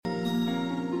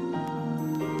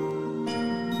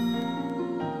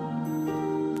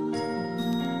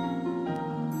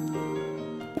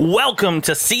Welcome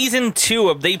to Season 2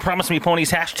 of They Promised Me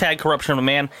Ponies, #Corruption of a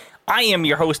Man. I am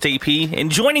your host, AP, and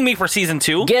joining me for Season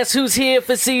 2... Guess who's here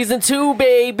for Season 2,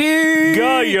 baby?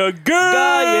 Guy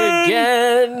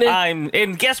again!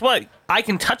 And guess what? I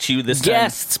can touch you this time.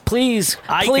 Guests, please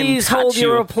I please can touch hold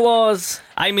your you. applause.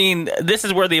 I mean, this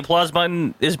is where the applause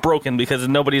button is broken because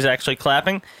nobody's actually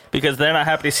clapping because they're not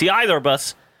happy to see either of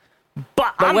us.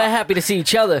 But we're happy to see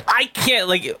each other. I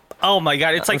can't, oh my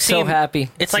god, it's like I'm so seeing... happy.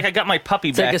 It's like I got my puppy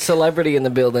It's back. like a celebrity in the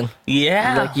building.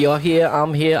 Yeah. Like, you're here,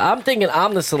 I'm here. I'm thinking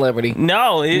I'm the celebrity.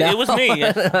 No, it was me.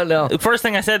 No. The first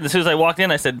thing I said as soon as I walked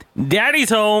in, I said, Daddy's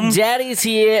home. Daddy's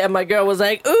here, and my girl was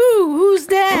like, ooh, who's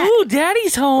that? Ooh,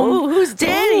 Daddy's home. Ooh, who's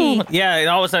Daddy? Ooh. Yeah, and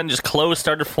all of a sudden just clothes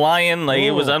started flying.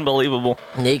 It was unbelievable.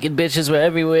 Naked bitches were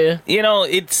everywhere. You know,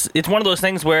 it's one of those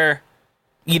things where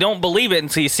you don't believe it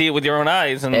until you see it with your own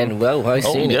eyes. And well, I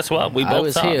seen it. Guess what? We both I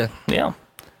was saw it. here. Yeah.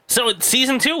 So it's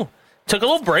Season 2. Took a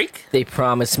little break. They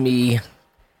promised me...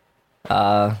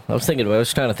 I was trying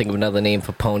to think of another name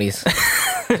for ponies.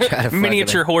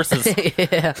 Miniature horses.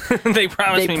 Yeah. They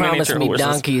promised me miniature horses.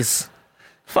 donkeys.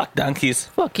 Fuck donkeys.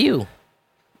 Fuck you.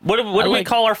 What do we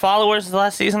call our followers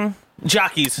last season?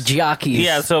 Jockeys. Jockeys.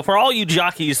 Yeah, so for all you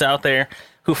jockeys out there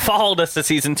who followed us to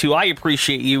Season 2, I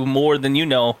appreciate you more than you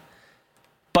know.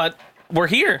 But we're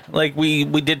here. We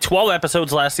did 12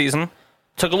 episodes last season.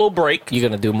 Took a little break. You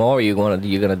gonna do more, or you gonna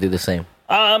do the same?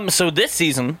 So this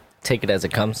season, Take it as it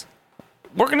comes.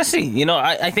 we're gonna see. You know,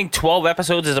 I think 12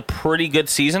 episodes is a pretty good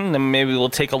season. Then maybe we'll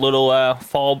take a little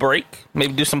fall break.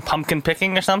 Maybe do some pumpkin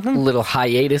picking or something. Little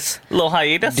hiatus. A little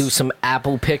hiatus. Do some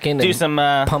apple picking. Do and some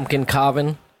pumpkin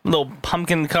carving. little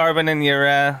pumpkin carving in your.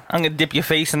 I'm gonna dip your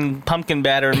face in pumpkin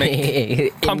batter and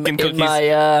make pumpkin cookies.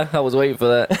 I was waiting for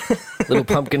that. Little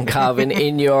pumpkin carving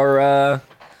in your.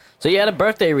 So you had a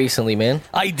birthday recently, man.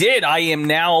 I did. I am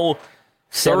now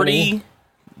 70?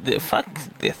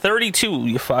 32.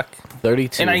 You fuck.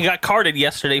 32. And I got carded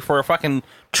yesterday for a fucking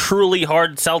truly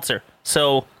hard seltzer.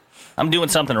 So I'm doing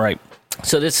something right.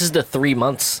 So this is the 3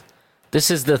 months.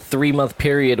 This is the 3 month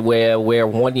period where we're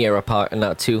 1 year apart and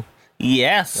not two.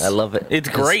 Yes. I love it. It's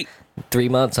great. 3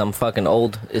 months, I'm fucking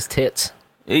old as tits.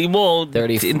 Well,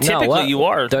 30. typically what? you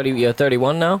are. 30. You're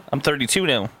 31 now. I'm 32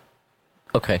 now.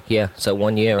 Okay, yeah. So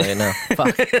 1 year right now.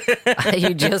 Fuck.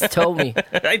 You just told me.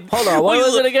 Hold on. What Well,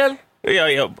 was it again?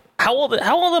 Yeah. How old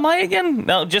am I again?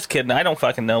 No, just kidding. I don't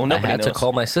fucking know. Nobody I had knows. to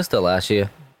call my sister last year.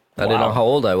 I didn't know Wow. how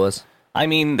old I was. I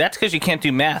mean, that's because you can't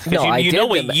do math. No, I you did know the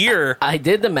what ma- year. I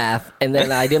did the math, and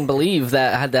then I didn't believe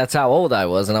that that's how old I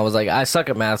was, and I was like, I suck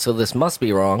at math, so this must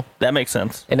be wrong. That makes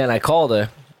sense. And then I called her,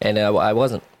 and I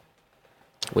wasn't,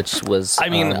 which was I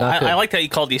mean, not I like that you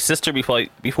called your sister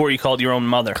before you called your own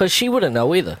mother. because she wouldn't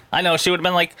know either. I know. She would have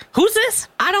been like, who's this?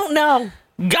 I don't know.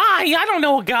 Guy? I don't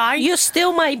know a guy. You're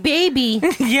still my baby.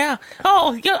 Yeah.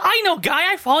 Oh, yeah, I know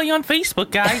Guy. I follow you on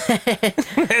Facebook, Guy.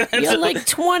 You're like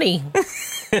 20.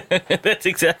 That's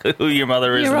exactly who your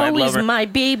mother is, You're and I love always her. my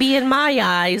baby in my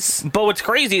eyes. But what's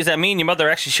crazy is that me and your mother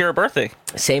actually share a birthday.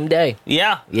 Same day.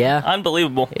 Yeah. Yeah.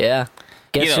 Unbelievable. Yeah.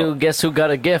 Guess You know. who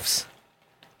got her gifts?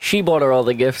 She bought her all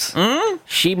the gifts.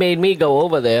 She made me go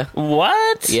over there.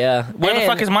 What? Yeah. Where the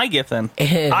And- fuck is my gift then?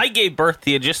 and- I gave birth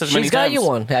to you just as many She's got times. you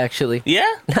one, actually. Yeah?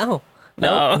 No.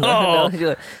 No.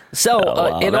 No. So,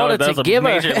 wow, in that order was to a give her,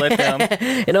 major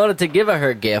letdown. in order to give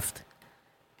her gift,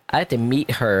 I had to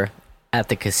meet her at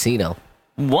the casino.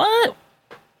 What?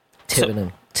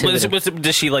 Tiverton.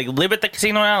 Does she live at the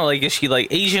casino now? Is she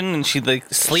Asian and she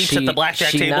sleeps at the blackjack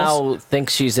she tables? now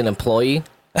thinks she's an employee.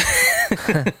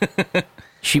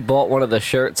 She bought one of the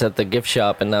shirts at the gift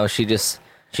shop, and now she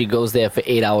goes there for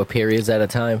 8-hour periods at a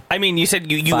time. I mean, you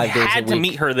said you 5 days had a to week.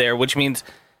 meet her there, which means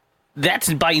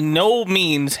that's by no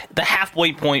means the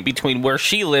halfway point between where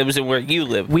she lives and where you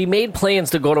live. We made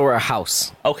plans to go to her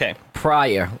house Okay.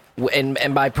 prior,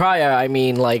 and by prior I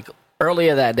mean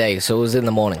earlier that day, so it was in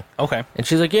the morning. Okay. And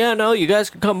she's like, yeah, no, you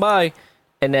guys can come by.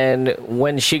 And then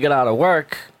when she got out of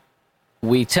work,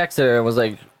 we texted her and was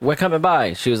like, we're coming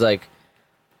by. She was like,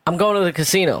 I'm going to the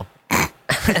casino.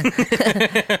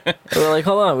 We're like,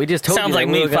 hold on, we just told Sounds you. like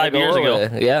that we me were gonna 5 go years over ago.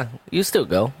 there. Yeah, you still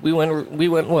go. We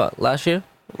went what, last year?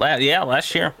 Yeah,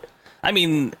 last year. I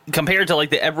mean, compared to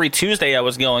the every Tuesday I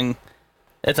was going,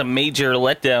 that's a major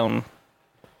letdown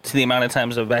to the amount of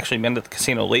times I've actually been to the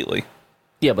casino lately.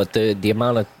 Yeah, but the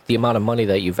amount of money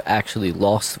that you've actually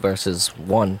lost versus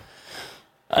won.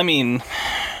 I mean,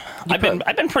 I've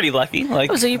been pretty lucky.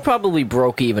 So you probably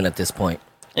broke even at this point.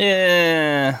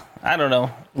 Yeah, I don't know.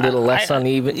 A little less on the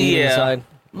even side.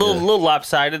 Little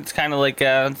lopsided. It's kind of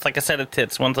it's like a set of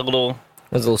tits. One's a little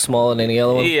It was a little smaller than the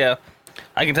other one. yeah.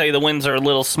 I can tell you the wins are a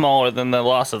little smaller than the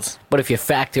losses. But if you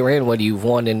factor in what you've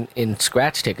won in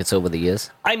scratch tickets over the years,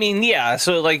 I mean, yeah.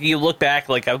 So like you look back,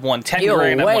 like I've won 10 You're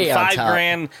grand, I've won way on 5 top.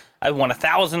 grand, I've won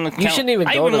 1,000. You shouldn't even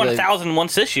I go even to won the- 1,000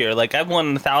 once this year. Like I've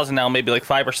won 1,000 now, maybe like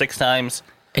 5 or 6 times.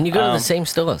 and you go to the same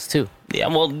stores too. Yeah,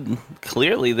 well,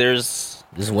 clearly there's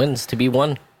There's wins to be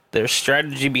won.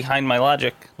 strategy behind my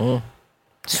logic.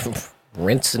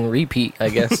 Rinse and repeat, I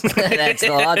guess. That's the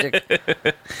logic.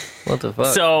 What the fuck?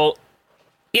 So,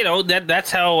 you know,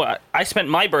 that's how I spent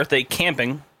my birthday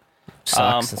camping.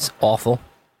 Sucks. It's awful.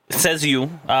 Says you.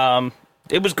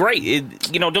 It was great.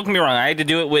 You know, don't get me wrong. I had to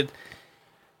do it with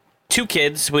 2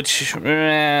 kids, which,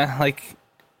 like,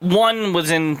 one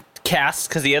was in cast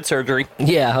because he had surgery.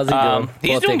 Yeah, how's he doing?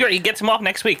 He's doing great. He gets him off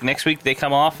next week. Next week they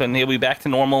come off and he'll be back to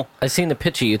normal. I seen the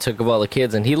picture you took of all the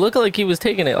kids, and he looked like he was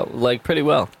taking it like pretty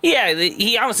well. Yeah,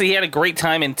 he honestly had a great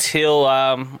time until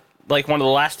like one of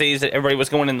the last days that everybody was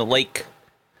going in the lake,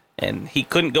 and he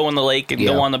couldn't go in the lake and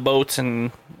Yeah. go on the boats,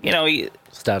 and you know,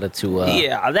 Started to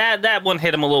yeah, that one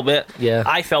hit him a little bit. Yeah.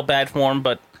 I felt bad for him,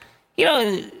 but you know,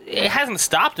 it hasn't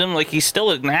stopped him. Like he's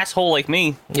still an asshole like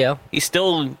me. yeah. He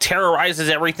still terrorizes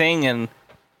everything, and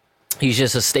He's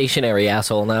just a stationary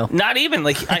asshole now. not even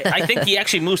like I think he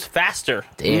actually moves faster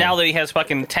Damn. now that he has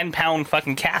fucking 10-pound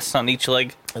fucking casts on each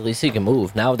leg. At least he can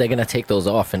move. Now they're gonna take those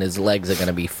off, and his legs are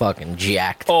gonna be fucking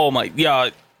jacked. Oh my, yeah.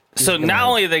 So not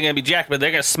only are they gonna be jacked, but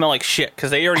they're gonna smell like shit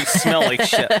because they already smell like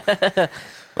shit.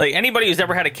 Like anybody who's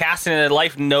ever had a cast in their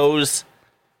life knows.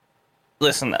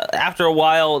 Listen, after a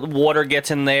while, water gets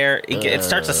in there. It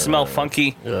starts to smell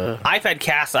funky. I've had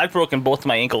casts. I've broken both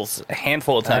my ankles a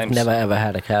handful of times. I've never ever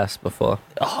had a cast before.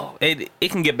 Oh, it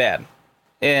can get bad.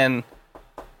 And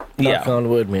Knock yeah, on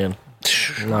wood, man.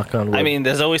 Knock on wood. I mean,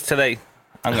 there's always today.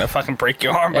 I'm gonna fucking break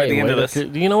your arm by the end of this.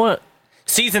 You know what?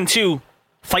 Season 2,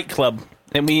 Fight Club,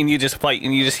 and me and you just fight,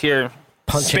 and you just hear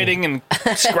Punching. spitting and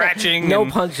scratching. No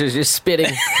and, punches, just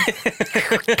spitting.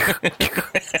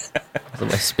 Those are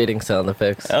my spitting sound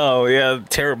effects. Oh yeah,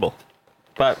 terrible.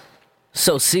 But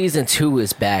So season 2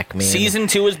 is back, man. season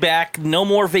 2 is back. No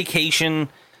more vacation.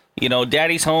 You know,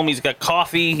 Daddy's home. He's got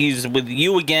coffee. He's with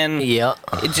you again. Yeah.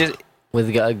 It just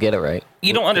With Guy, get it right.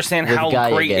 you don't understand with how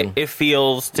Guy great again. it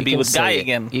feels to You be can with say Guy it-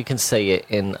 again, You can say it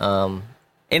in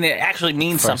and it actually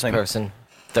means first something. person,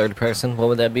 third person. What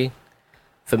would that be?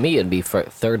 For me, it'd be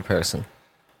third person.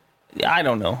 I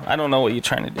don't know. I don't know what you're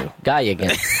trying to do. Guy again.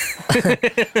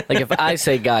 Like if I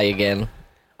say Guy again,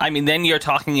 I mean, then you're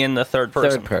talking in the third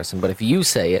person. third person. But if you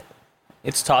say it,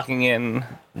 It's talking in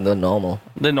the normal.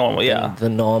 the normal, yeah. The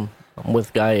norm. I'm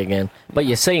with Guy again. But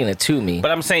you're saying it to me,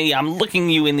 But I'm saying I'm looking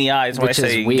you in the eyes when which I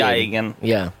is say weird. Guy again.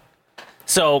 Yeah.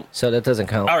 So, So that doesn't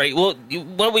count. all right. Well,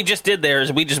 what we just did there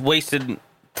is we just wasted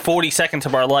 40 seconds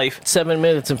of our life 7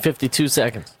 minutes and 52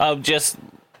 seconds. of just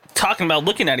talking about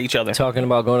looking at each other. Talking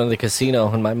about going to the casino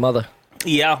and my mother.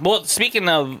 Yeah. Well, speaking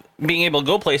of being able to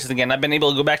go places again, I've been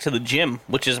able to go back to the gym,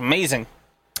 which is amazing.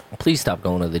 Please stop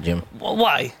going to the gym. Well,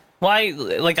 why? Why?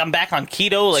 Like I'm back on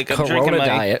keto. Like I'm Corona drinking my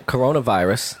diet.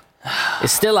 Coronavirus.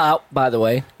 It's still out, by the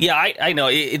way. Yeah, I know.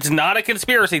 It's not a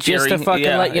conspiracy Just theory. to fucking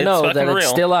Yeah, let you it's know fucking that it's real.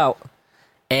 still out.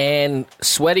 And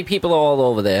sweaty people are all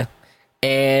over there.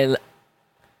 And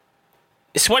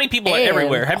Sweaty people are And-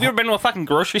 everywhere. Have you ever been to a fucking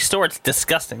grocery store? It's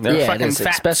disgusting. There are Yeah, it fucking is,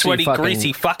 fat, especially sweaty, fucking-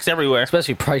 greasy fucks everywhere.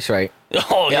 especially Price Right.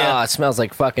 Oh yeah. Yeah, it smells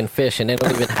like fucking fish, and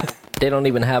they don't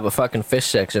even have a fucking fish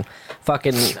section.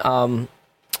 Fucking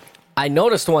I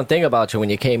noticed one thing about you when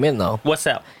you came in though. What's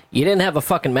that? You didn't have a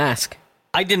fucking mask.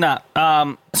 I did not.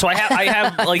 So I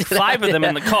have like 5 of them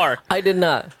in the car. I did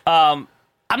not.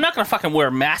 I'm not gonna fucking wear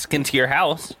a mask into your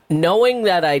house. Knowing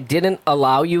that I didn't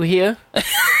allow you here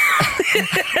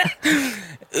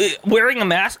Wearing a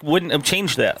mask wouldn't have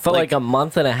changed that. for like a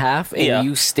month and a half, and Yeah.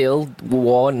 you still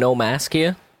wore no mask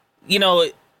here. You know,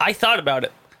 I thought about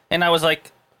it, and I was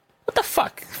like, "What the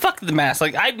fuck? Fuck the mask!"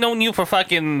 Like I've known you for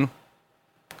fucking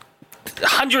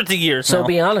hundreds of years. So now.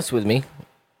 be honest with me.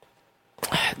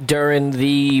 During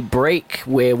the break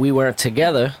where we weren't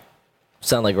together,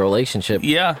 sound like a relationship.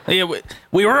 yeah.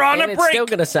 We were on And a it's break. still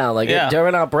gonna sound like Yeah. it.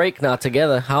 During our break, not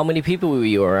together, how many people were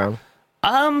you around?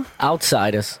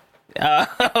 Outsiders.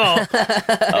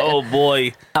 Oh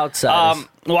boy. Outsiders.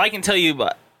 Well, I can tell you,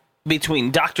 between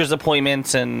doctor's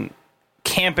appointments and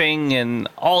camping and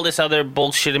all this other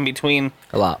bullshit in between,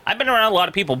 a lot. I've been around a lot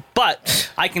of people.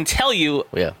 But I can tell you,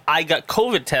 Yeah. I got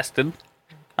COVID tested.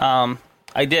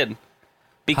 I did.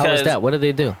 Because How was that? What did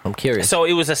they do? I'm curious. So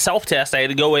it was a self-test. I had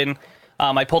to go in.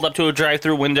 I pulled up to a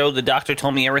drive-through window. The doctor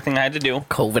told me everything I had to do.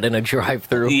 COVID in a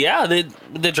drive-through. Yeah, the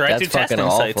drive-through That's fucking testing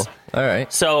awful. sites. All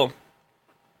right. So,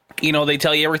 you know, they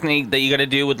tell you everything that you got to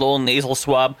do with the little nasal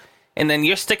swab. and then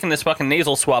you're sticking this fucking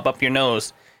nasal swab up your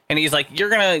nose, and he's like,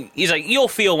 you'll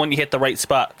feel when you hit the right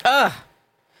spot.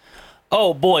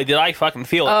 Oh boy, did I fucking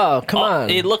feel it. Oh, come on.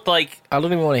 It looked like I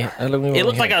don't even want to. it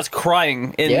looked like I was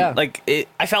crying. And Yeah.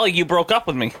 I felt like you broke up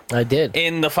with me I did.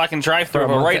 in the fucking drive-thru For of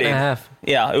a a month Rite and a Aid. half.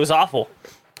 Yeah, it was awful.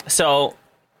 So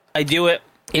I do it,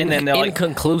 and then they're like,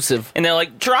 Inconclusive.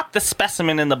 drop the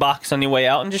specimen in the box on your way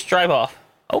out and just drive off.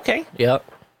 Okay. Yep.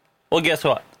 Well, guess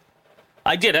what?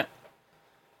 I didn't.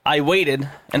 I waited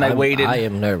and I waited, I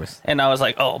am nervous. and I was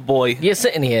like, oh boy. You're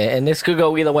sitting here, and this could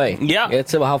go either way. Yeah.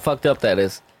 It's how fucked up that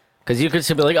is. Because you could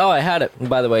still be like, oh, I had it,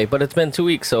 by the way, but it's been 2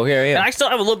 weeks, so here I am. And I still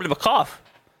have a little bit of a cough.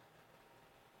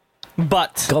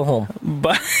 But Go home.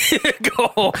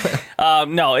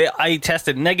 no, I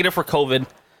tested negative for COVID,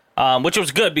 which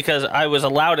was good because I was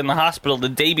allowed in the hospital the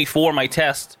day before my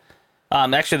test,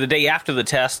 actually the day after the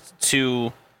test,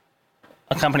 to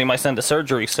accompany my son to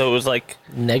surgery. So it was like,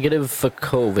 Negative for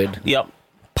COVID, yep,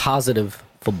 positive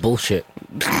for bullshit.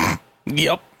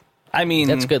 yep. I mean,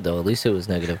 That's good, though. At least it was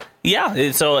negative.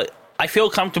 Yeah, so I feel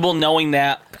comfortable knowing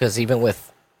that Because even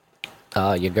with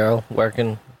your girl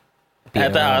working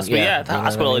at the hospital, you know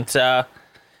hospital, what I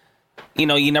mean?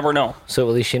 it's you never know. So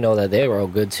at least you know that they're all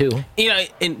good too.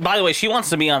 And by the way, she wants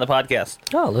to be on the podcast.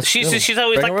 Oh, let's She's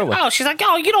always like,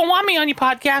 oh, you don't want me on your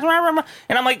podcast,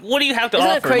 and I'm like, what do you have to Isn't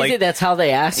offer? that crazy? Like, That's how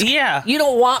they ask. yeah, You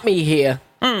don't want me here.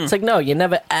 It's like, no, you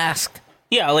never asked.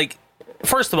 yeah. Like,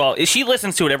 first of all, she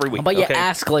listens to it every week. But you okay?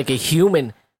 ask like a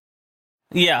human.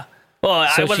 Yeah. Well,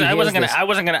 So I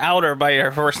wasn't gonna out her by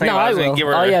her first name. No, I I was will. gonna give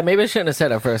her. Oh yeah, maybe I shouldn't have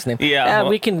said her first name. Yeah, well-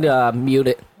 we can mute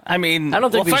it. I mean, I don't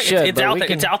think we fuck, should, It's but out we there.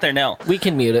 can- It's out there now. We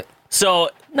can mute it.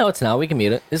 So No, it's not. We can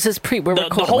mute it. This is we're the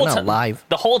recording. whole We're not time, live.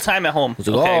 the whole time at home. It's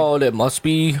like, okay? oh, there must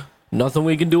be nothing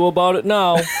we can do about it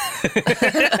now.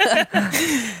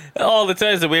 All the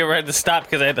times that we ever had to stop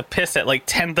because I had to piss at like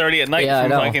 10:30 at night Yeah, I from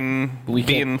know. fucking We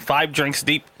being 5 drinks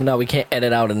deep. No, we can't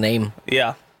edit out a name.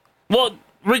 Yeah. Well,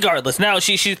 regardless, now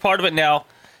she's part of it now,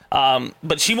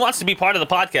 but she wants to be part of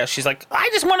the podcast. She's like, I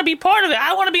just want to be part of it.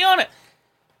 I want to be on it.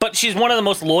 But she's one of the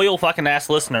most loyal fucking ass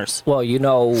listeners. Well, you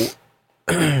know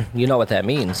what that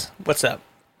means. What's that?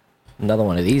 Another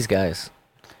one of these guys.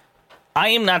 I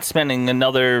am not spending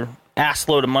another ass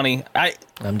load of money.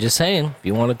 I'm just saying, if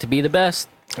you want it to be the best,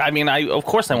 Of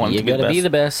course I want it you to be the gotta best. be the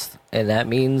best, and that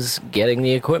means getting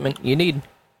the equipment you need.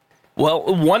 Well,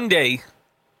 one day,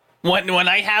 when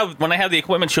I have the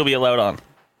equipment, she'll be allowed on.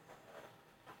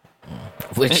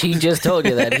 Which he just told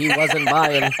you that he wasn't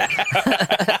buying.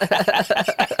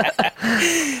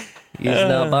 He's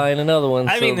not buying another one.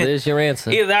 I So mean, there's your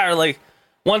answer. Either that or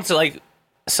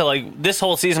this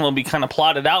whole season will be kind of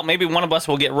plotted out. Maybe one of us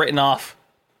will get written off.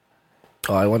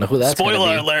 Oh, I wonder who that's Spoiler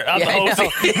gonna be. alert! I'm the host.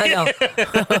 I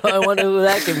know. I wonder who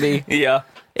that can be. Yeah,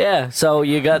 Yeah. So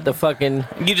you got the fucking.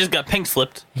 you just got pink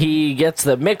slipped. He gets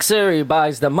the mixer, he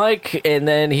buys the mic, and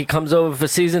then he comes over for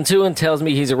season 2 and tells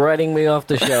me he's writing me off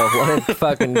the show. What a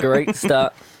fucking great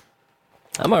start.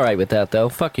 I'm all right with that though.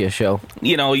 Fuck your show.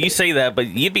 You say that, but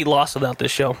you'd be lost without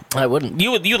this show. I wouldn't.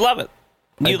 You'd love it.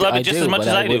 You'd love it just as much as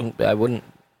I do. I wouldn't.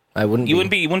 You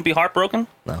wouldn't be heartbroken.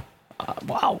 No.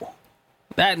 Wow.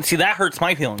 That hurts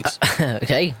my feelings.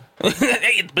 Okay. Hey, it's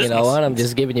You business. know what? I'm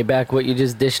just giving you back what you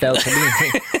just dished out to me.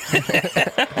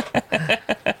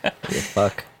 You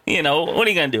fuck. What are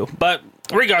you gonna do? But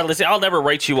regardless, I'll never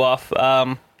write you off.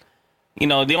 The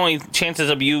only chances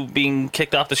of you being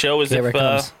kicked off the show is Here if it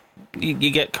comes.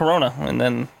 you get corona and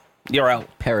then you're out.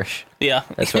 Perish. Yeah.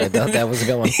 That's where I thought that was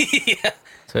going. Yeah.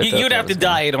 That's where I thought You'd that have to was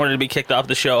die in order to be kicked off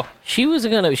the show. She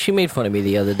made fun of me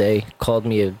the other day. Called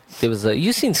me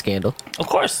you seen Scandal? Of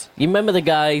course. You remember the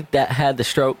guy that had the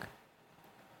stroke?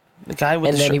 The guy with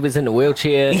And the then he was in a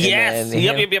wheelchair. Yes. And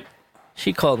then Yep.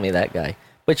 She called me that guy.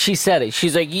 But she said it.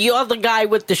 She's like, you're the guy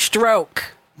with the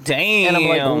stroke. Damn. And I'm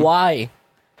like, why?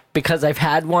 Because I've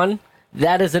had one?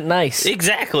 That isn't nice.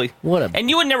 Exactly. What And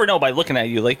you would never know by looking at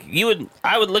you. Like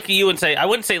I would look at you and say, I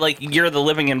wouldn't say like you're the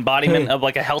living embodiment of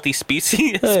like a healthy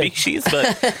species,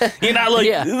 but you're not like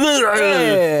Yeah.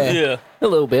 yeah. A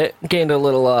little bit. Gained a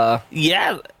little,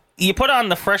 Yeah. You put on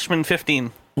the freshman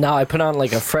 15. No, I put on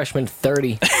like a freshman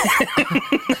 30.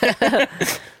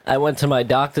 I went to my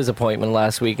doctor's appointment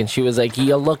last week, and she was like,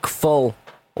 you look full.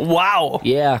 Wow.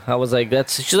 Yeah, I was like,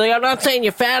 she's like, I'm not saying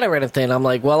you're fat or anything. I'm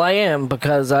like, well, I am,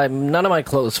 because none of my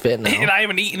clothes fit now. And I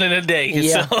haven't eaten in a day.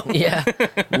 Yeah, So. yeah.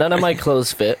 None of my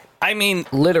clothes fit. I mean,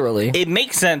 Literally. it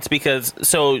makes sense because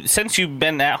since you've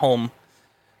been at home,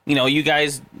 you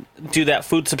guys do that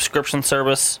food subscription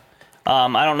service.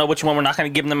 I don't know which one. We're not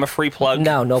going to give them a free plug.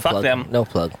 No Fuck plug. them. No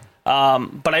plug.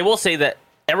 But I will say that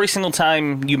every single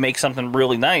time you make something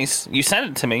really nice, you send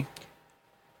it to me,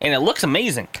 and it looks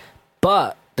amazing.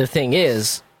 But the thing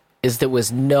is there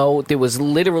was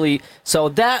literally, so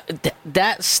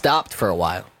that stopped for a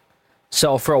while.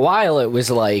 So for a while it was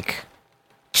like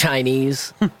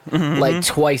Chinese, like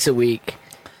twice a week.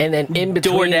 And then in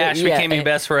between, DoorDash became your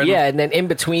best friend. Yeah, and then in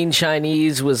between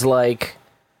Chinese was like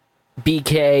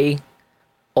BK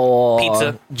or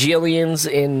Pizza. Jillian's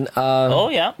in. Oh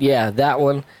yeah, yeah, that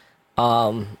one.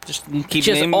 Just keep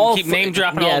name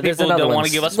dropping all the people who don't want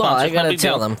to give us sponsors. I gotta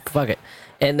tell them, fuck it.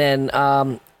 And then,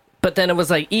 but then it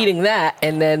was like eating that,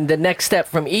 and then the next step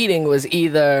from eating was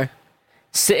either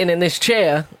sitting in this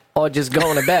chair or just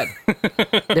going to bed.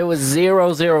 There was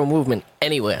zero movement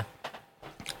anywhere.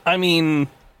 I mean,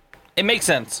 it makes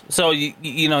sense. So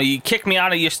you kick me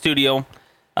out of your studio,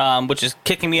 which is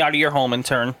kicking me out of your home in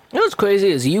turn. You know what's crazy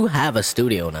is you have a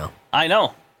studio now. I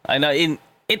know.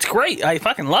 It's great. I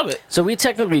fucking love it. So we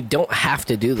technically don't have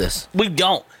to do this. We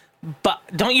don't. But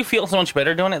don't you feel so much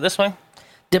better doing it this way?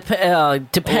 Depends.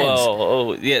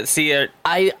 Oh, yeah. See,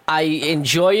 I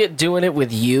enjoy it doing it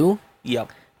with you.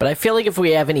 Yep. But I feel like if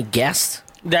we have any guests,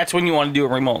 that's when you want to do it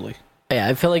remotely. Yeah,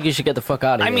 I feel like you should get the fuck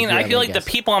out of here. I mean, I feel like the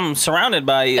people I'm surrounded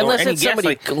by, unless or any it's guests,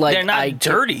 somebody like they're not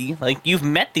dirty. Like, you've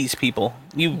met these people.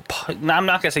 I'm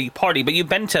not gonna say you party, but you've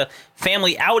been to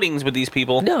family outings with these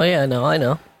people. No, yeah, no, I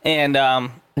know. And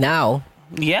now,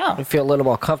 yeah, I feel a little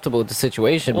more comfortable with the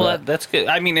situation. Well, but that's good.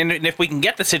 I mean, and if we can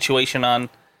get the situation on,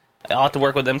 I'll have to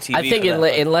work with MTV. I think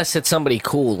unless it's somebody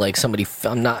cool, like somebody,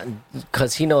 I'm not,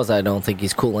 because he knows I don't think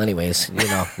he's cool anyways. You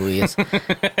know who he is.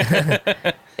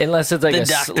 Unless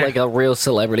it's like a real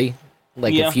celebrity,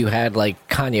 like if you had like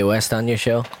Kanye West on your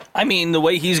show. I mean, the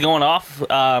way he's going off,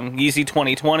 Yeezy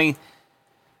 2020.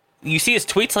 You see his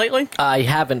tweets lately? I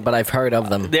haven't, but I've heard of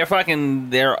them.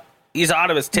 He's out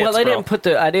of his tits. Well, I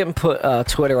didn't put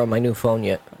Twitter on my new phone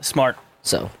yet. Smart.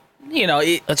 So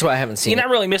that's why I haven't seen. You're not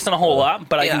really missing a whole lot,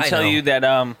 but I can tell you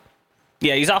that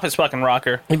he's off his fucking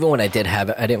rocker. Even when I did have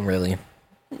it, I didn't really.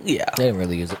 Yeah, I didn't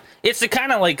really use it. It's the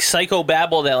kind of like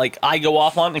psychobabble that like I go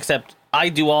off on, except I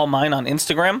do all mine on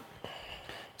Instagram.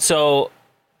 So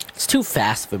it's too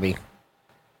fast for me.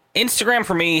 Instagram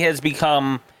for me has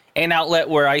become an outlet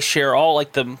where I share all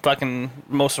like the fucking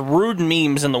most rude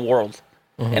memes in the world.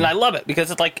 Mm-hmm. And I love it because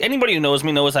it's like anybody who knows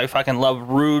me knows I fucking love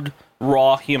rude,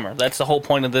 raw humor. That's the whole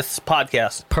point of this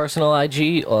podcast. Personal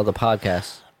IG or the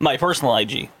podcast? My personal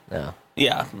IG. Yeah.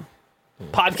 Yeah.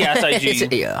 Podcast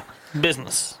IG. Yeah.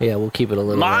 Business. Yeah, we'll keep it a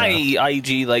little. My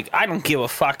IG, like, I don't give a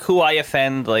fuck who I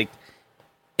offend, like,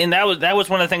 and that was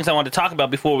one of the things I wanted to talk about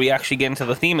before we actually get into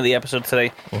the theme of the episode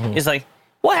today. Mm-hmm. Is like,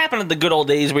 what happened in the good old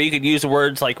days where you could use the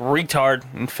words like retard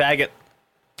and faggot?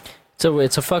 So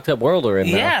it's a fucked up world we're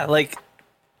in now. Yeah, like,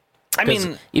 I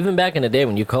mean, even back in the day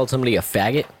when you called somebody a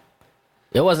faggot,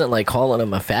 it wasn't like calling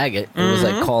them a faggot. It was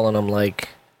like calling them like.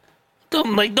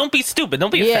 Don't be stupid.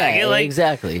 Don't be a faggot. Like,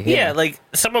 exactly. Yeah, like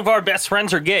some of our best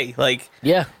friends are gay. Like,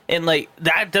 yeah, and like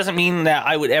that doesn't mean that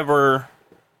I would ever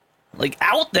like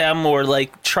out them or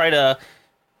like try to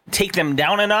take them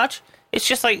down a notch. It's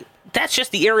just like that's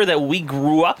just the era that we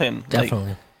grew up in. Definitely.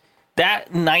 Like,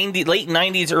 that late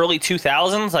 90s, early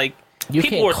 2000s, like you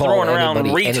people were throwing around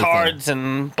retards anything.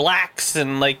 And blacks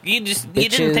and like Bitches, you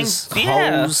didn't think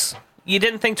hoes. You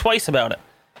didn't think twice about it.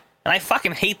 And I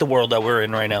fucking hate the world that we're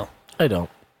in right now. I don't.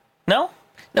 No?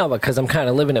 No, because I'm kind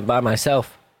of living it by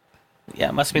myself. Yeah,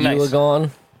 it must be nice. You were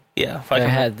gone. Yeah. I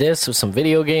had this with some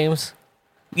video games.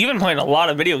 You've been playing a lot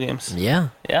of video games. Yeah.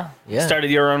 Yeah. Yeah. Started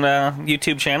your own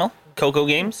YouTube channel, Coco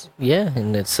Games. Yeah,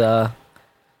 and it's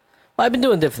well, I've been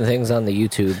doing different things on the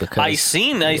YouTube because I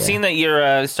seen that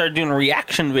you're started doing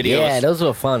reaction videos. Yeah, those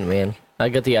were fun, man. I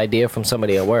got the idea from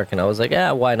somebody at work, and I was like,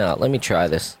 why not? Let me try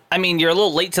this. I mean, you're a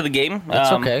little late to the game.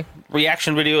 It's okay.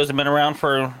 Reaction videos have been around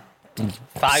for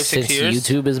 5-6 years.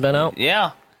 YouTube has been out.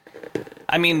 Yeah.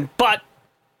 I mean, but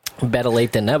better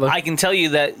late than never. I can tell you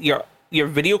that your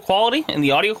video quality and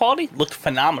the audio quality looked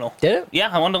phenomenal. Did it? Yeah,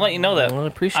 I wanted to let you know that. Well, I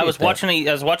appreciate I was that.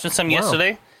 watching some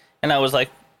yesterday, and I was like,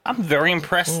 I'm very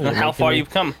impressed with how far you've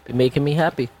come. You're making me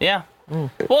happy. Yeah.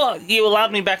 Well, you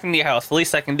allowed me back into your house. The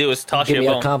least I can do is toss Give you me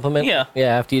a bone. a compliment? Yeah.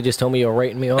 Yeah, after you just told me you were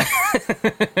rating me off.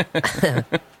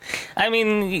 I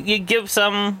mean, you give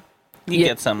some, you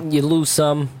get some. You lose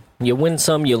some. You win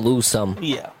some, you lose some.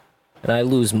 Yeah. And I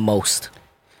lose most.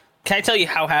 Can I tell you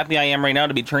how happy I am right now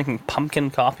to be drinking pumpkin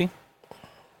coffee?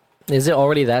 Is it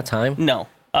already that time? No.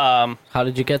 How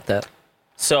did you get that?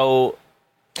 So...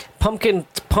 Pumpkin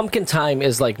time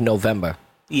is like November.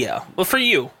 Yeah. Well, for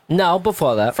you. No,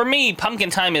 before that. For me, pumpkin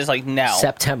time is like now.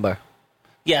 September.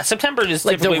 Yeah, September is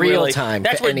like typically the real really, time.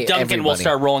 That's where Dunkin' will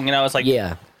start rolling. And I was like,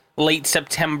 yeah, late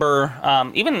September.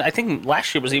 Even I think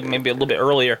last year was even maybe a little bit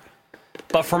earlier.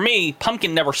 But for me,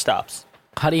 pumpkin never stops.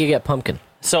 How do you get pumpkin?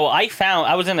 So I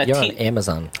was in a You're on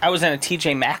Amazon. I was in a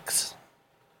TJ Maxx.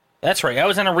 That's right. I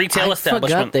was in a retail I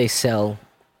establishment. forgot they sell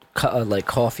like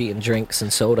coffee and drinks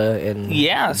and soda and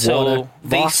Yeah, so water.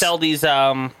 they Voss. sell these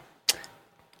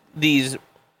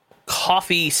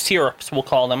coffee syrups, we'll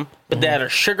call them, but that are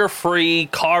sugar-free,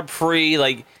 carb-free,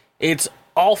 like, it's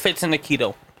all fits into keto.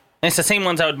 And it's the same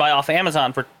ones I would buy off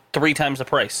Amazon for 3 times the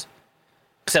price.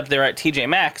 Except they're at TJ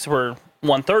Maxx for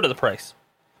 1/3 of the price.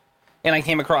 And I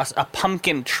came across a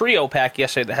pumpkin trio pack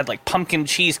yesterday that had, like, pumpkin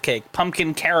cheesecake,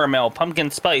 pumpkin caramel, pumpkin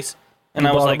spice. And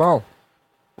I was like,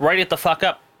 write it the fuck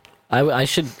up. I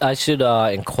should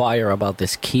inquire about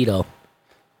this keto.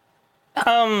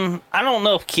 I don't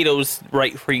know if keto's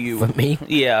right for you. For me?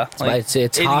 Yeah.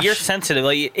 It's harsh. You're sensitive.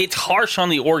 Like, it's harsh on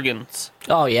the organs.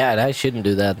 Oh yeah, I shouldn't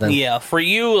do that then. Yeah, for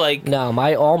you, like, No,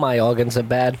 all my organs are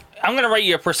bad. I'm going to write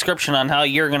you a prescription on how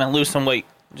you're going to lose some weight.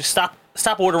 Just stop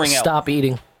ordering out. Stop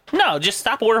eating. No, just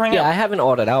stop ordering Yeah, out. I haven't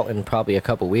ordered out in probably a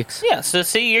couple weeks. Yeah, so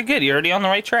see, you're good. You're already on the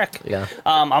right track. Yeah.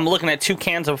 I'm looking at 2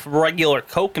 cans of regular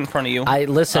Coke in front of you. I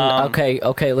listen.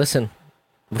 Okay, listen.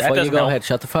 Before you doesn't go help. ahead,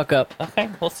 shut the fuck up. Okay,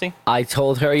 we'll see. I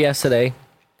told her yesterday.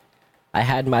 I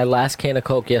had my last can of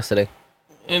Coke yesterday.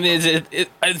 And in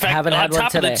fact, haven't on had one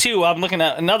top of the today. 2, I'm looking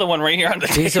at another one right here on the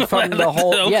These are from the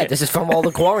whole. Okay. Yeah, this is from all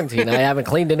the quarantine. I haven't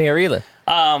cleaned in here either.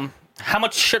 How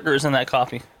much sugar is in that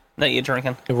coffee that you're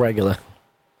drinking? Regular,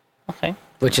 Okay.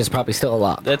 which is probably still a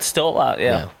lot. That's still a lot,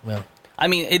 yeah. Yeah. I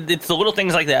mean, it's the little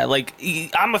things like that. Like,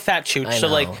 I'm a fat chooch, I so,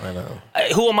 know, like, I know.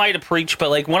 who am I to preach?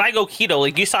 But, like, when I go keto,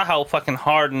 like, you saw how fucking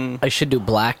hard and I should do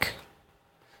black.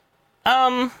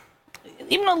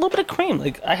 even a little bit of cream.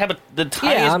 Like, I have the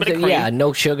tiniest bit of cream. Yeah,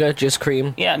 no sugar, just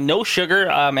cream. Yeah, no sugar.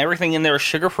 Everything in there is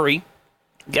sugar-free.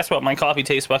 Guess what? My coffee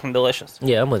tastes fucking delicious.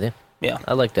 Yeah, I'm with you. Yeah.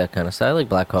 I like that kind of stuff. I like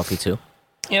black coffee too.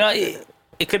 You know,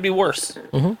 it could be worse.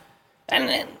 Mm-hmm.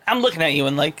 And I'm looking at you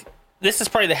and, like, this is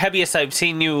probably the heaviest I've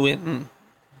seen you in,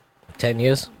 10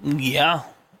 years. yeah.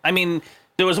 I mean,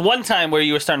 there was one time where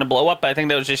you were starting to blow up, but I think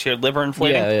that was just your liver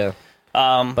inflating. Yeah.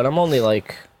 But I'm only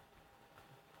like,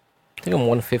 I think I'm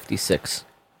 156.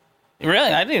 Really?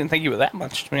 I didn't think you were that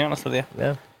much, to be honest with you.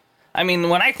 Yeah. I mean,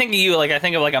 when I think of you, like, I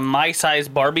think of, like, a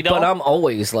my-sized Barbie doll. But I'm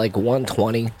always like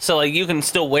 120, So, like, you can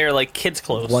still wear, like, kids'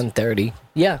 clothes. 130.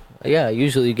 Yeah. I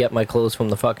usually get my clothes from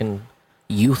the fucking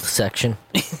youth section.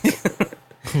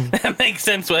 That makes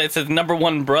sense when it says number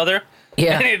 1 brother.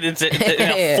 Yeah. And it's a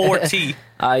 4T.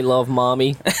 I love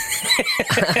mommy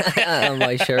on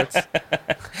my shirts.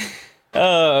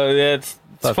 Oh, it's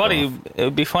Fuck funny. off. It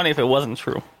would be funny if it wasn't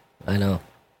true. I know.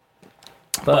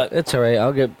 But- But it's all right.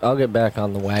 I'll get back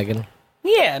on the wagon.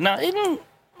 Yeah, no,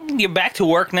 you're back to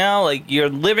work now. Like, you're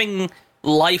living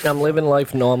life. I'm living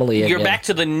life normally You're again. back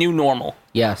to the new normal.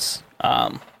 Yes.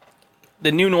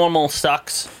 The new normal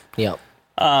sucks. Yep.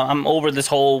 I'm over this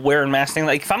whole wearing mask thing.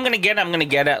 Like, if I'm gonna get it, I'm gonna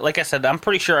get it. Like I said, I'm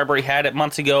pretty sure I've already had it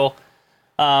months ago.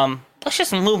 Let's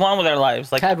just move on with our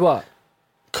lives. Like, Had what?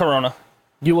 Corona.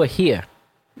 You were here.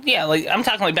 Yeah, like, I'm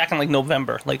talking, like, back in, like,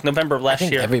 November of I last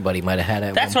think year. everybody might have had it.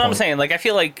 At That's one what I'm point. saying. Like, I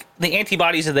feel like the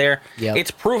antibodies are there. Yep.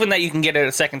 It's proven that you can get it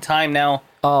a second time now.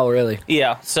 Oh, really?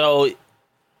 Yeah, so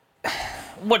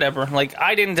whatever. Like,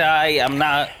 I didn't die.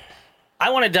 I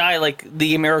want to die like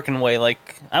the American way.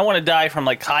 Like, I want to die from,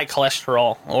 like, high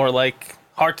cholesterol or, like,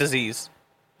 heart disease.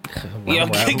 You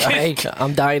know,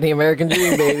 I'm dying the American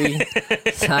dream, baby.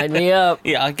 Sign me up.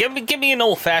 Yeah, give me an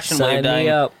old fashioned way of Sign dying. me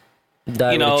up.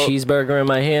 Die You with know- a cheeseburger in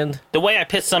my hand. The way I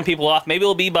piss some people off, maybe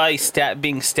it'll be by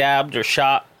being stabbed or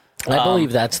shot. I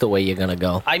believe that's the way you're gonna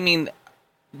go. I mean,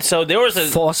 so there was a.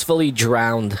 Forcefully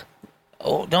drowned.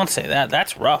 Oh, don't say that.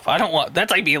 That's rough. I don't want.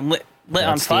 That's like being lit on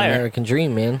That's the fire. American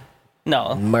dream, man.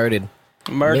 No, Murdered.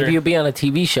 murder. Maybe you'll be on a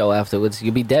TV show afterwards.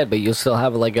 You'll be dead, but you'll still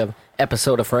have like a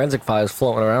episode of Forensic Files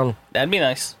floating around. That'd be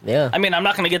nice. Yeah. I mean, I'm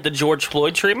not gonna get the George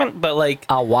Floyd treatment, but, like,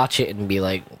 I'll watch it and be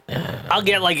like, I'll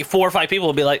get like 4 or 5 people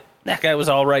will be like, that guy was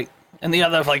all right, and the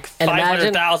other like And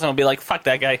imagine- 500,000 will be like, fuck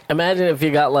that guy. imagine if you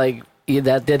got like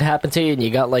that did happen to you, and you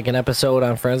got like an episode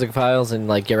on Forensic Files, and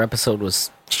like your episode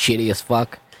was shitty as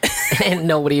fuck, and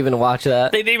nobody even watched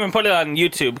that. They didn't even put it on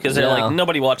YouTube because they're No. like,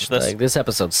 nobody watched this. Like this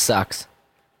episode sucks,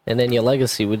 and then your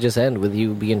legacy would just end with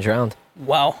you being drowned,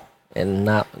 Wow. and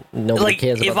nobody Like,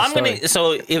 cares if about I'm the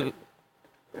story. if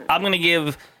I'm gonna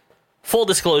give full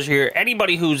disclosure here,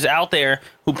 anybody who's out there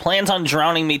who plans on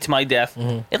drowning me to my death,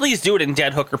 at least do it in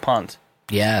Dead Hooker Pond.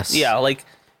 Yes. Yeah, like,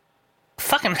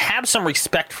 fucking have some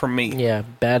respect for me. Yeah.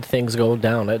 Bad things go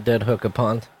down at Dead Hooker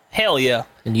Pond. Hell yeah.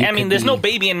 And you I mean, could there's no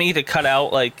be- baby in me to cut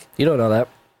out. Like, You don't know that.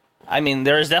 I mean,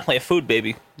 there is definitely a food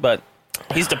baby, but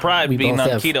he's deprived being on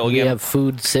keto we again. have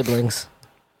food siblings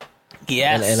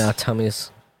Yes. in our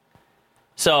tummies.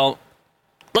 So,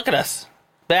 look at us.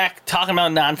 Back talking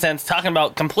about nonsense, talking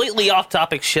about completely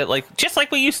off-topic shit, like just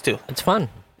like we used to. It's fun.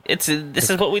 This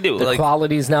is what we do. The like,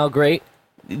 quality's now great.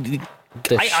 I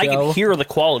can hear the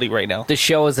quality right now. The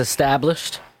show is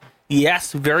established.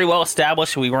 Yes, very well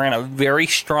established. We ran a very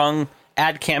strong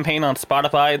ad campaign on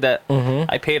Spotify that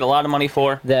I paid a lot of money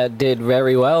for. That did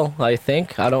very well, I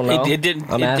think. I don't know. It did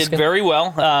very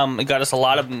well. It got us a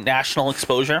lot of national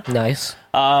exposure. Nice.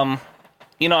 And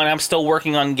I'm still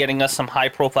working on getting us some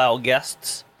high-profile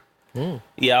guests.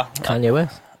 Yeah. Kanye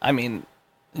West. I mean,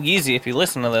 Yeezy, if you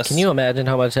listen to this. Can you imagine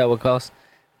how much that would cost?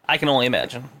 I can only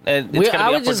imagine.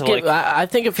 I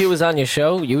think if he was on your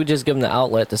show, you would just give him the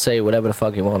outlet to say whatever the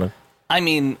fuck he wanted. I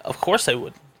mean, of course I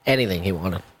would. Anything he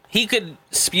wanted. He could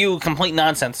spew complete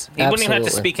nonsense. He wouldn't even have to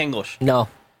speak English. No.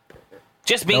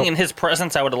 Just being in his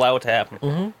presence, I would allow it to happen.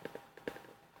 Mm-hmm.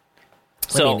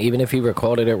 So, I mean, even if he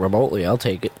recorded it remotely, I'll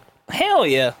take it. Hell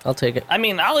yeah. I'll take it. I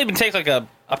mean, I'll even take like a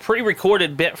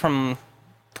pre-recorded bit from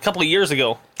a couple of years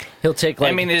ago. He'll take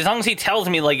like... I mean, as long as he tells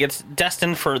me like it's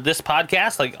destined for this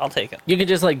podcast, like I'll take it. You could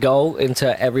just like go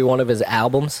into every one of his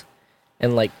albums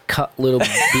and like cut little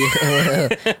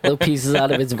pieces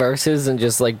out of his verses and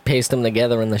just like paste them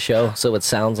together in the show so it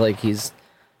sounds like he's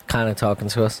kind of talking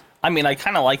to us. I mean, I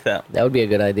kind of like that. That would be a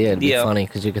good idea. It'd be funny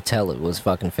because you could tell it was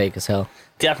fucking fake as hell.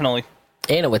 Definitely.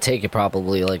 And it would take you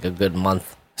probably like a good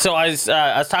month. So I was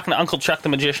talking to Uncle Chuck the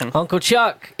Magician. Uncle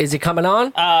Chuck, is he coming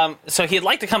on? So he'd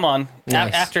like to come on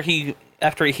after he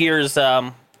hears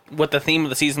what the theme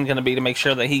of the season is going to be to make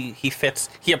sure that he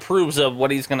approves of what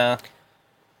he's going to...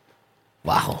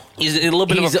 Wow. He's a little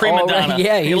bit of a prima donna. He's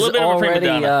a little bit already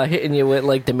hitting you with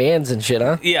like demands and shit,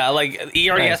 huh? Yeah, like he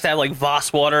already has to have like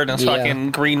Voss water in his fucking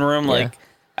green room. Like,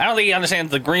 I don't think he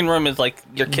understands the green room is like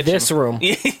your kitchen. This room.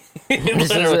 This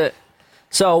is it.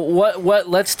 So what?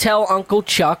 Let's tell Uncle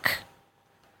Chuck,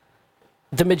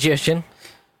 the magician,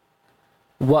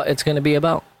 what it's going to be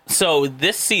about. So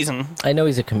this season, I know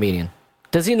he's a comedian.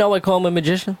 Does he know I call him a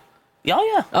magician?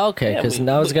 Oh yeah. Okay, because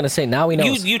I was going to say now he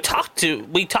knows. We talked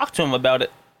to him about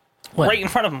it What? right in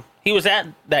front of him. He was at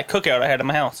that cookout I had at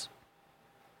my house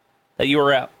that you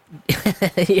were at.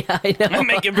 Yeah, I know.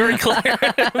 Make it very clear.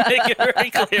 Make it very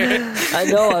clear. I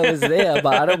know I was there,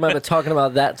 but I don't remember talking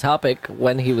about that topic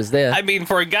when he was there. I mean,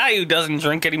 for a guy who doesn't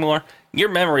drink anymore, your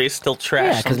memory is still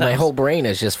trash. Yeah, because my whole brain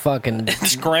is just fucking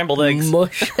scrambled eggs.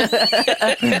 Mush.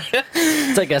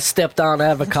 It's like a stepped-on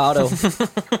avocado.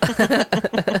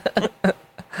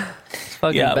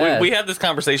 Fucking bad. We had this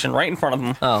conversation right in front of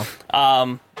him. Oh.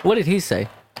 What did he say?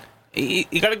 He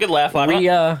got a good laugh on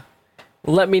it.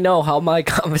 Let me know how my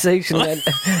conversation went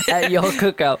at your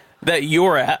cookout. That you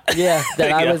were at. Yeah,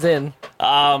 that I was in.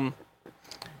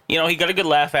 He got a good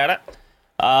laugh at it.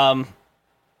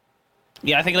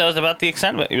 Yeah, I think that was about the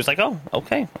extent of it. He was like, oh,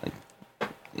 okay.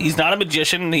 He's not a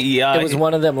magician. It was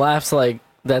one of them laughs like,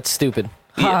 that's stupid.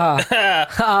 Ha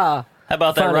ha. How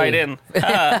about that right in?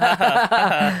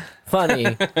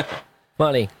 Funny.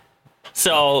 Funny.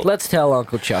 So let's tell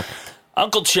Uncle Chuck.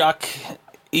 Uncle Chuck,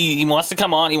 he wants to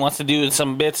come on. He wants to do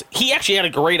some bits. He actually had a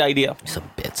great idea. Some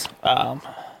bits.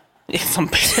 Some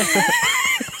bits.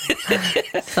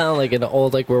 Sound like an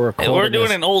old, like we're recording. We're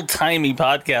doing an old-timey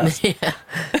podcast. Yeah.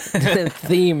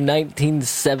 Theme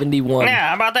 1971. Yeah,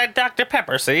 how about that Dr.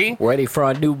 Pepper, see? Ready for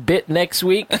a new bit next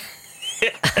week?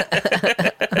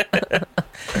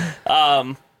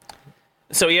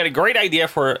 So he had a great idea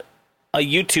for a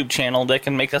YouTube channel that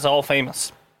can make us all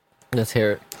famous. Let's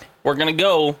hear it. We're going to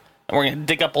go and we're going to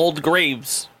dig up old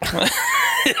graves.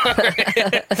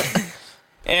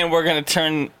 And we're going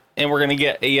to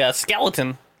get a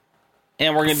skeleton.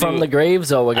 And we're going to from the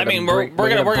graves, or we're going to we're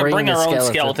going to bring our own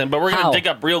skeleton, but we're going to dig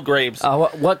up real graves.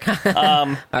 What kind?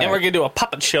 And we're going to do a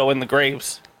puppet show in the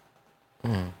graves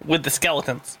with the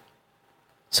skeletons.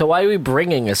 So why are we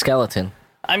bringing a skeleton?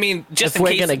 I mean, just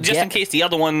in case the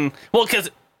other one. Well, because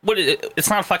it's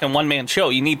not a fucking one-man show.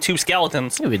 You need two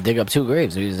skeletons. Yeah, we dig up two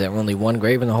graves. Is there only one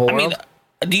grave in the whole world?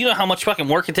 Do you know how much fucking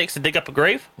work it takes to dig up a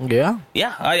grave? Yeah.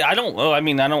 Yeah, I don't. I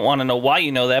mean, I don't want to know why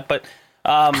you know that, but.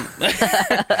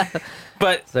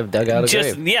 But so I've dug out a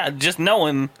grave. Yeah, just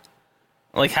knowing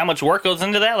like how much work goes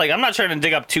into that. Like, I'm not trying to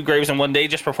dig up two graves in one day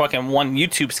just for fucking one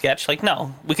YouTube sketch. Like,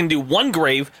 no, we can do one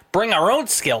grave, bring our own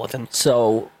skeleton.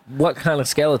 So, what kind of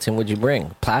skeleton would you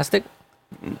bring? Plastic?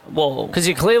 Well, because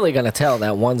you're clearly gonna tell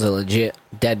that one's a legit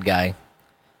dead guy,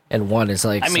 and one is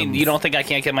like. I mean, you don't think I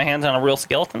can't get my hands on a real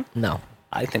skeleton? No,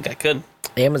 I think I could.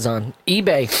 Amazon,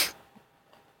 eBay.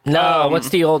 No, what's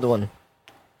the old one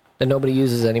that nobody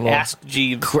uses anymore? Ask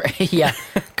Jeeves. Yeah,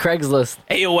 Craigslist.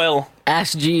 AOL.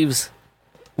 Ask Jeeves.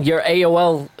 Your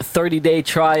AOL 30-day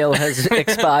trial has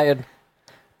expired.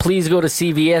 Please go to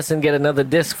CVS and get another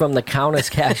disc from the Countess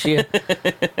cashier.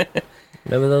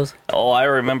 Remember those? Oh, I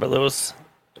remember those.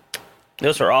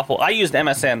 Those were awful. I used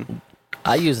MSN.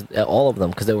 I used all of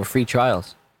them because they were free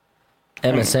trials.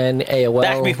 MSN, AOL.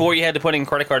 Back before you had to put in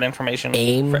credit card information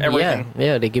AIM. for everything.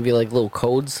 Yeah, they give you like little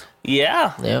codes.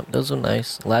 Yeah. Yeah, those were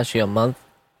nice. Last year a month.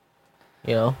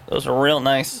 You know, Those were real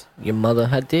nice. your mother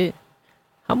had it.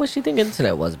 How much do you think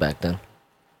internet was back then?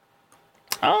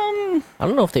 I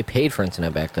don't know if they paid for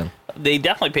internet back then. They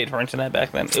definitely paid for internet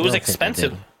back then. It was don't think they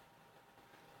expensive. did.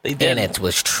 They did. And it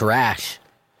was trash.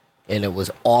 And it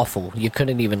was awful. You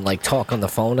couldn't even like talk on the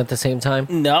phone at the same time.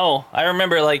 No, I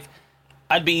remember like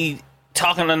I'd be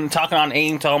talking on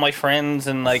AIM to all my friends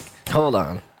and like Hold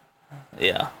on.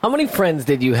 yeah, How many friends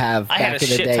did you have I had back a in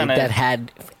the shit day ton of- that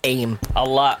had AIM? a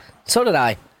lot. So did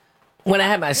I. When I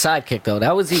had my sidekick though,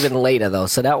 that was even later though.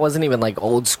 So that wasn't even like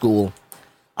old school.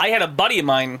 I had a buddy of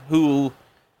mine who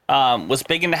was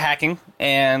big into hacking,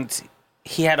 and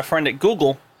he had a friend at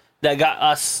Google that got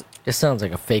us. This sounds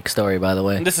like a fake story, by the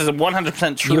way. This is a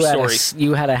 100% true You had, story.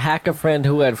 you had a hacker friend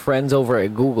who had friends over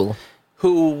at Google.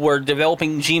 Who were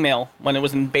developing Gmail when it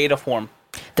was in beta form.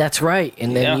 That's right.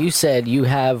 And then Yeah. you said you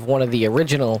have one of the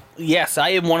original. Yes,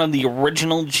 I have one of the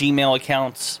original Gmail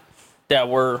accounts that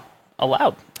were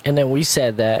allowed. And then we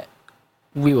said that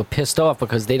we were pissed off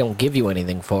because they don't give you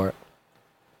anything for it.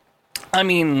 I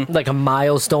mean, Like a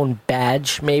milestone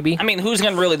badge, maybe? who's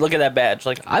gonna really look at that badge?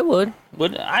 Like, I would. I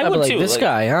I'd would be like, too. this Like,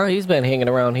 guy, huh? He's been hanging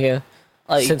around here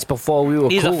like, since before we were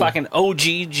he's cool. a fucking OG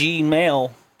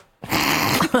Gmail.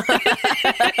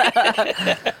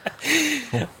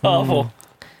 Awful.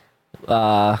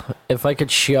 If I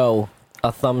could show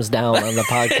a thumbs down on the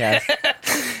podcast,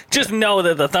 Just know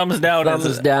that the thumbs down thumbs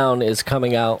is down is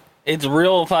coming out. it's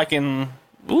real fucking.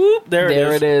 Whoop! There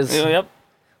There it is. Yep.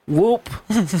 Whoop.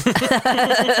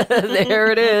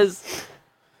 There it is.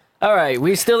 All right,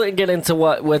 we still didn't get into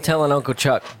what we're telling Uncle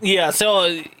Chuck. Yeah.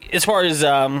 So as far as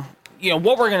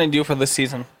what we're gonna do for this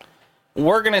season,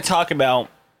 we're gonna talk about.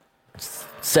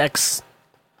 Sex.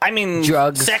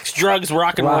 Drugs. sex, drugs,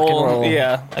 rock and Rock and roll. roll.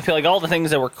 Yeah, I feel like all the things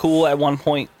that were cool at one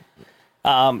point.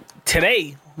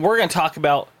 Today, we're going to talk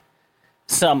about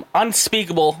some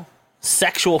unspeakable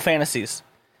sexual fantasies.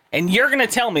 And you're going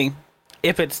to tell me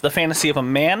if it's the fantasy of a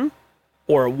man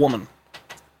or a woman.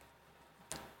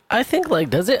 I think,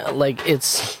 like, does it, like,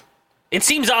 it's, It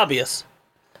seems obvious.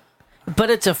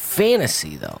 but it's a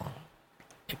fantasy, though.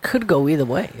 It could go either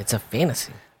way. It's a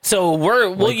fantasy. So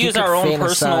we'll Like, you use could our own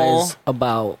personal. fantasize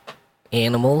about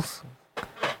animals.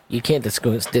 You can't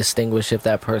distinguish if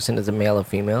that person is a male or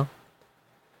female.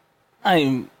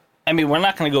 I mean, we're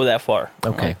not going to go that far.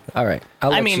 Okay, all right.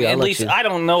 I'll At least I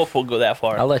don't know if we'll go that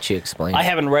far. I'll let you explain. I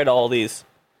haven't read all these.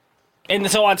 And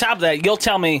so on top of that, you'll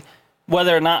tell me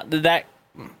whether or not that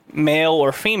male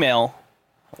or female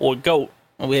or goat.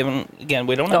 We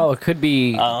don't know. Oh, it could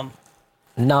be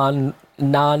non.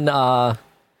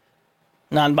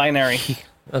 Non-binary.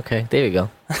 Okay, there you go.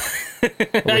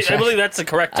 I believe that's the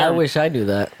correct I term. wish I knew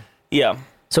that. Yeah.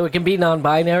 So it can be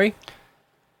non-binary.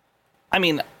 I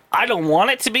mean, I don't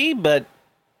want it to be, but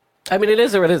I mean, it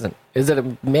is or it isn't. Is it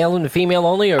a male and female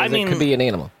only, or I it mean- could be an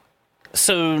animal?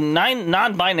 so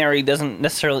non-binary doesn't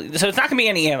necessarily. So it's not going to be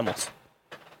any animals.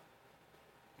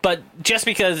 But just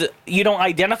because you don't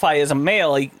identify as a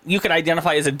male, like, you could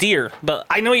identify as a deer. But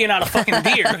I know you're not a fucking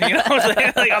deer. You know what I'm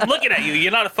saying? Like, I'm looking at you.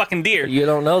 You're not a fucking deer. You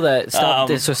don't know that. Stop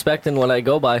disrespecting what I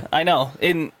go by. I know.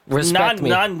 In Respect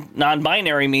me.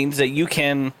 non-binary means that you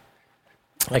can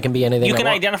I can be anything. you I can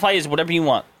want. identify as whatever you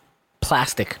want.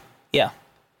 Plastic. Yeah.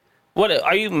 What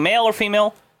are you, male or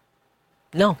female?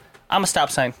 No. I'm a stop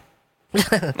sign.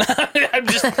 I'm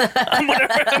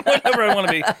whatever I want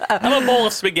to be. I'm a bowl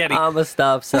of spaghetti. I'm a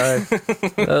stop sign.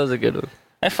 That was a good one.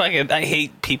 I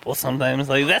hate people sometimes.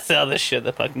 Like, that's the other shit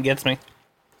that fucking gets me.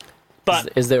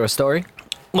 But Is there a story?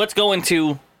 let's go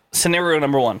into scenario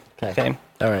number one. Okay.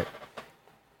 All right.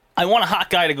 I want a hot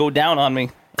guy to go down on me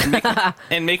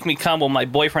and make me come while my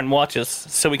boyfriend watches,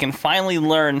 so we can finally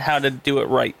learn how to do it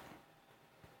right.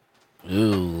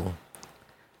 Ooh.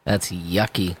 That's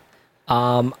yucky.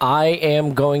 I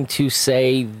am going to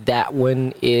say that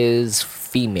one is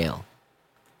female.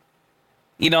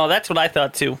 You know, that's what I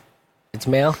thought too. It's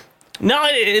male? No,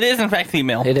 it is in fact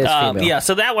female. It is female. Yeah,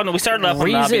 so that one, we started off with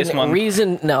an obvious one.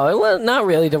 No, well, not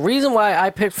really. The reason why I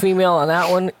picked female on that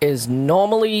one is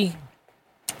normally,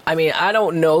 I mean, I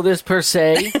don't know this per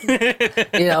se,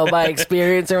 by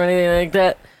experience or anything like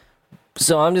that.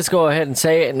 So I'm just go ahead and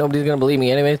say it, and nobody's gonna believe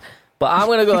me anyways. But I'm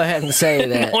gonna go ahead and say No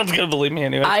that one's going to believe me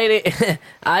anyway.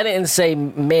 I didn't say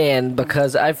man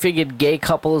because I figured gay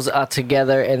couples are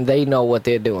together and they know what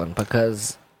they're doing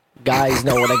because guys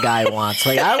know what a guy wants.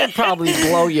 Like, I would probably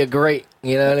blow you great.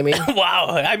 You know what I mean? Wow.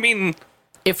 I mean,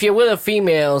 If you're with a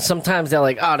female, sometimes they're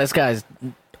like, oh, this guy's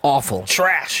awful.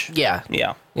 trash. Yeah.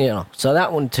 Yeah. You know, so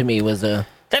that one to me was a...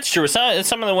 That's true.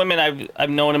 Some of the women I've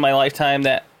known in my lifetime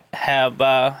that have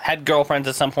had girlfriends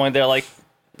at some point, they're like,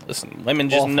 listen, women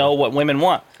just Awful. know what women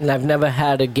want. And I've never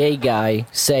had a gay guy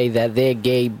say that their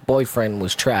gay boyfriend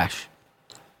was trash.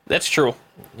 That's true.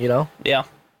 You know? Yeah.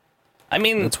 I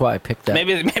mean, That's why I picked that.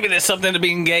 maybe there's something to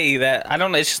being gay that I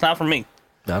don't know. It's just not for me.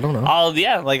 I don't know. I'll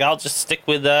just stick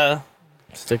with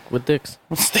Stick with dicks.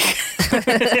 stick.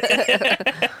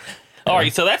 All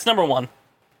right, so that's number 1.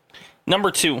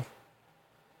 Number 2,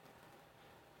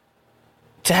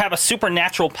 to have a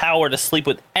supernatural power to sleep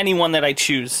with anyone that I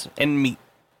choose and meet.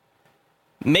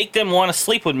 Make them want to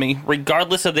sleep with me,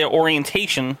 regardless of their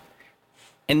orientation,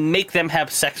 and make them have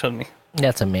sex with me.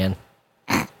 That's a man.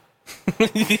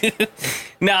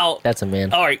 Now, That's a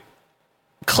man. all right,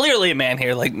 clearly a man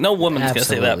here. Like, no woman's going to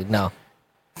say Absolutely. that. No.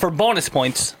 For bonus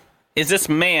points, is this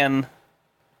man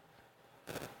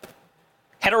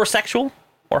heterosexual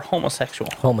or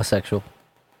homosexual? Homosexual.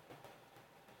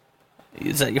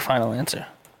 Is that your final answer?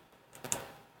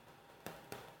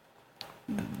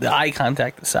 The eye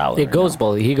contact is solid. It right goes now.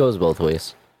 both. He goes both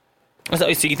ways. So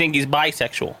you think he's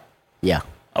bisexual? Yeah.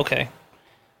 Okay.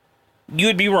 You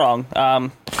would be wrong.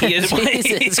 He is.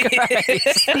 Jesus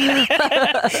Christ.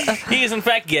 He is in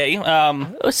fact gay.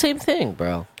 Same thing,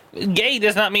 bro. Gay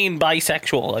does not mean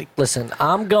bisexual. Like, Listen,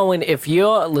 I'm going. If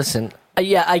you're listen,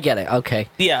 yeah, I get it. Okay.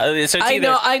 yeah. So it's I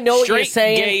either know what straight, you're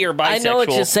saying. gay, or bisexual. I know what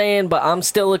you're saying, but I'm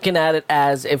still looking at it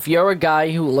as if you're a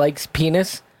guy who likes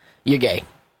penis, you're gay.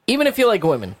 Even if you like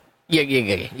women, you're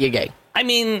gay. You're gay. I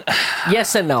mean,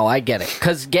 Yes and no, I get it.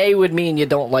 Because gay would mean you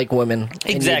don't like women. And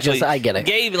you exactly. I get it.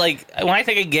 Gay, like when I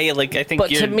think of gay, like I think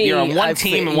But you're, to me, you're on one I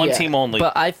team fe- and one yeah. team only.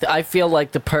 But I feel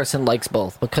like the person likes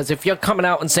both. Because if you're coming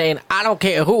out and saying, I don't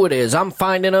care who it is, I'm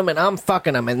finding them and I'm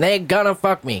fucking them and they're gonna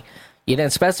fuck me. You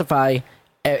didn't specify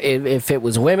if it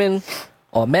was women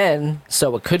or men,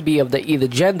 so it could be of the either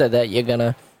gender that you're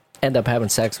gonna end up having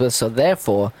sex with. So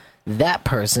therefore, that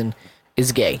person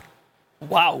is gay.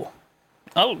 Wow.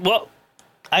 Oh, well,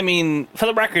 I mean, for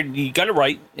the record, you got it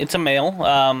right. It's a male,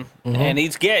 and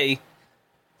he's gay.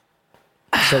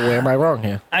 So where am I wrong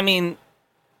here? I mean,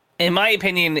 in my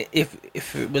opinion,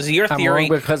 if it was your I'm theory...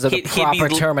 wrong because of the he'd proper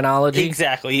be, terminology?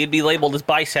 Exactly. He'd be labeled as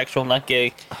bisexual, not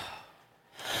gay.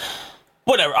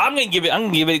 Whatever. I'm gonna give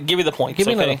you the points. Give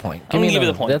me okay? another point. I'm gonna give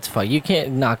you the point. That's fine. You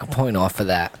can't knock a point off for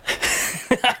that.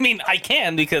 I mean, I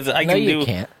can because I No, can you do.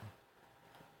 can't.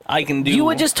 I can do. You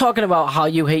were just talking about how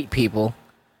you hate people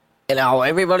and how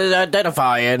everybody's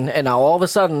identifying, and now all of a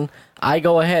sudden I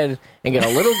go ahead and get a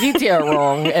little detail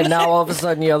wrong, and now all of a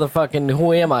sudden you're the fucking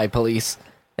who am I police.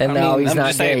 And now he's I'm not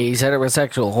just gay, saying- he's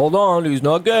heterosexual. Hold on, he's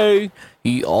not gay.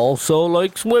 He also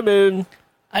likes women.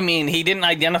 I mean, he didn't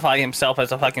identify himself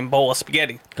as a fucking bowl of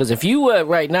spaghetti. Because if you were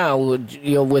right now,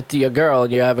 you're with your girl,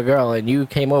 and you have a girl, and you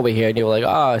came over here and you were like, oh,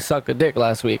 I sucked a dick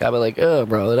last week, I'd be like, oh,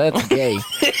 bro, that's gay.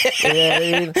 You know what I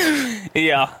mean?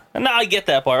 Yeah. No, I get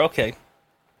that part. Okay.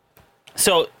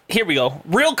 So here we go.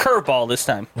 Real curveball this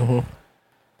time. Mm-hmm.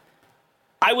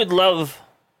 I would love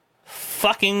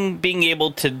fucking being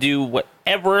able to do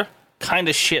whatever kind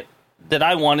of shit that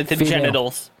I wanted to Female.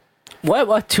 genitals.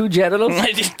 What? Two genitals?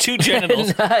 Just 2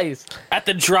 genitals Nice. at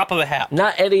the drop of a hat.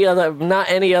 Not any other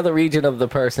region of the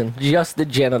person, just the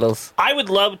genitals. I would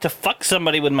love to fuck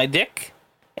somebody with my dick,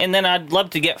 and then I'd love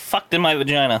to get fucked in my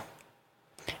vagina.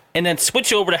 And then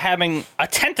switch over to having a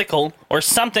tentacle or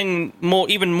something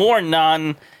even more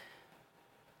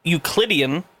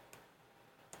non-Euclidean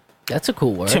That's a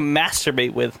cool word. to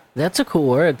masturbate with. That's a cool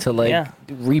word to Yeah.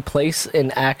 replace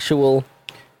an actual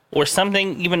Or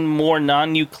something even more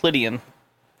non-Euclidean.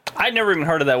 I'd never even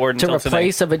heard of that word to until today.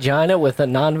 replace a vagina with a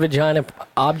non-vagina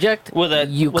object With a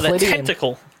Euclidean.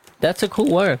 tentacle. That's a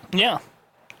cool word. Yeah.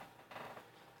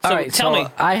 So All right, tell so me.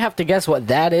 I have to guess what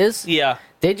that is. Yeah.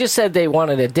 They just said they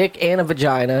wanted a dick and a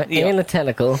vagina Yeah. and a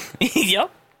tentacle Yep.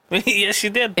 Yes, you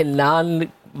did. and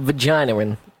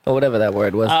non-vaginarin or whatever that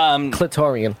word was.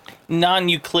 Clitorian.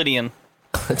 Non-Euclidean.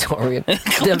 Clitorian.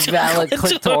 The valid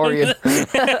clitorian.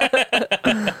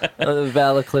 The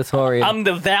valid clitorian. I'm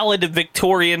the valid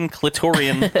Victorian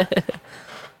clitorian.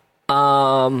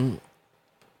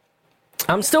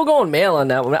 I'm still going male on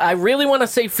that one. I really want to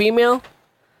say female.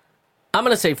 I'm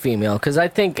going to say female because I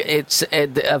think it's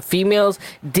females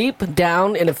deep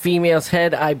down in a female's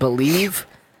head. I believe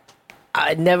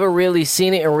I'd never really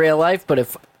seen it in real life, but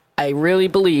if I really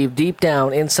believe deep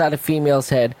down inside a female's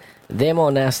head, they're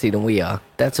more nasty than we are.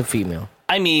 That's a female.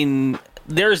 I mean,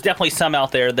 there's definitely some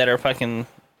out there that are fucking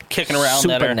kicking around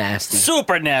that Super are nasty.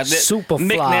 super nasty, Super fly.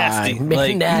 McNasty,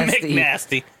 like, McNasty.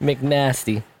 McNasty.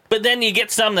 McNasty. But then you get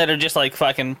some that are just like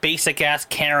fucking basic ass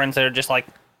Karens that are just like,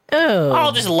 Oh.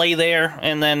 I'll just lay there,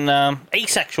 and then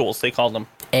asexuals they call them.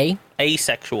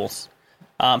 Asexuals,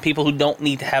 people who don't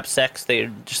need to have sex.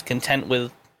 They're just content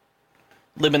with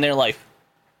living their life.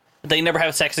 If they never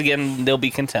have sex again, they'll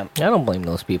be content. I don't blame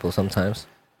those people sometimes.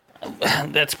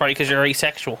 That's probably because you're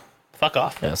asexual. Fuck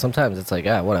off. Yeah, sometimes it's like,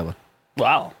 whatever.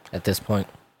 Wow. At this point.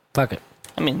 Fuck it.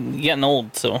 I mean, you're getting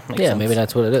old, so it makes Yeah, sense. maybe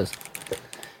that's what it is.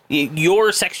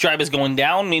 Your sex drive is going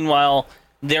down. Meanwhile,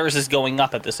 theirs is going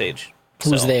up at this age.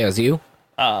 Who's So, theirs? You?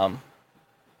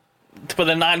 For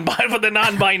the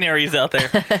non-binaries out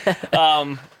there.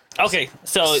 Okay,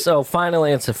 so So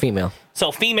finally, it's a female.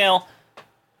 female,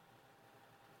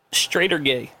 straight or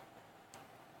gay.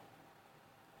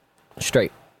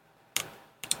 Straight.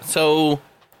 So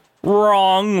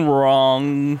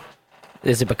wrong.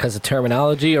 Is it because of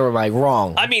terminology, or am I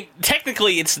wrong? I mean,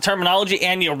 technically, it's the terminology,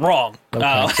 and you're wrong.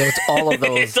 Okay, so it's all of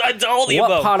those. it's all the What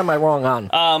above. part am I wrong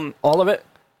on? All of it?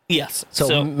 Yes.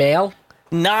 So male?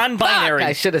 non-binary. Fuck,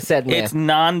 I should have said male. It's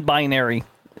non-binary.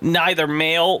 Neither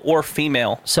male or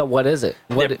female. So what is it?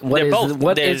 They're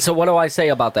both. So what do I say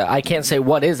about that? I can't say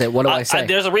what is it. What do I say?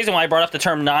 There's a reason why I brought up the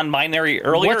term non-binary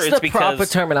earlier. What's It's the proper because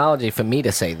terminology for me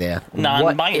to say there?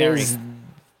 non-binary. What is,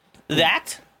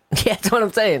 that, yeah, that's what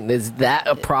I'm saying. Is that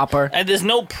a proper? and there's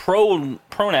no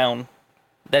pronoun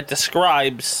that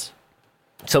describes.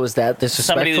 So is that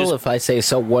Somebody disrespectful who's- if I say,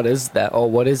 so what is that? Or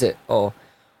what is it? Or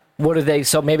what are they?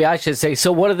 So maybe I should say,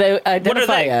 so what do they What are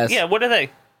identify they? as? Yeah, what are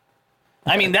they?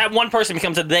 I mean, that one person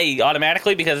becomes a they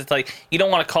automatically because it's like you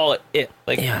don't want to call it.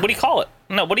 Like, Yeah. what do you call it?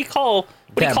 No, what do you call?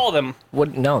 What do you Them. call them?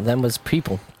 What? No, them was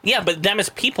people. Yeah, but them as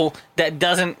people that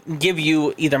doesn't give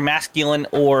you either masculine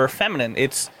or feminine.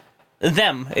 It's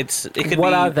them. It could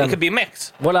What be. are them? It could be a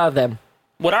mix. What are them?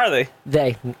 What are they?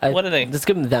 They. What are they? Let's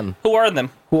give them them. Who are them?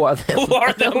 Who are them? Who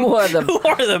are them? Who are them? Who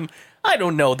are them? I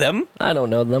don't know them. I don't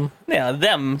know them. Yeah,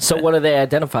 them. So what do they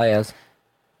identify as?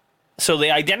 So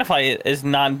they identify it as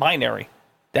non-binary.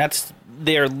 That's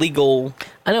their legal.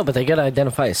 I know, but they gotta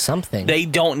identify as something. They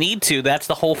don't need to. That's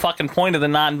the whole fucking point of the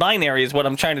non-binary. Is what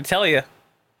I'm trying to tell you.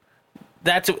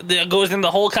 That goes into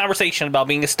the whole conversation about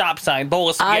being a stop sign, bowl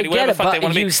of I spaghetti, whatever get the it, fuck they but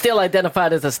want to you be. still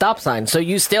identified as a stop sign, so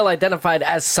you still identified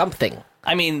as something.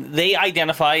 I mean, they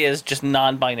identify as just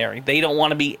non-binary. They don't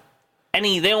want to be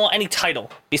any. They don't want any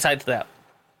title besides that.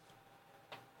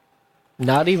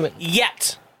 Not even.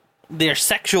 Yet, their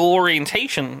sexual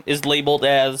orientation is labeled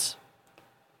as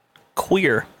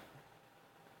queer.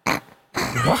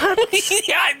 What?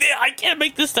 Yeah, I can't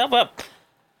make this stuff up.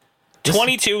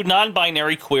 22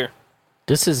 non-binary queer.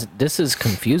 This is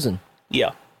confusing.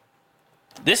 Yeah.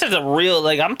 This is a real,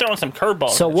 like, I'm throwing some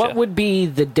curveballs. So at what ya. would be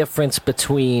the difference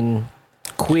between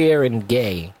queer and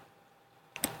gay?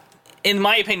 In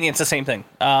my opinion, it's the same thing.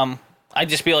 I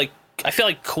just feel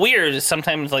like queer is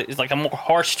sometimes is like a more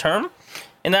harsh term,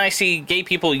 and then I see gay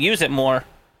people use it more.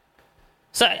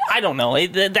 So I don't know.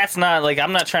 That's not like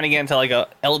I'm not trying to get into like a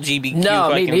LGBT No,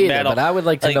 me fucking neither. battle. But I would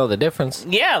like to Like, know the difference.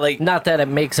 Yeah, like Not that it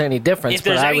makes any difference, if but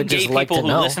there's I any would gay just like people to who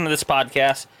know. listen to this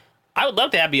podcast, I would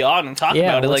love to have you on and talk Yeah,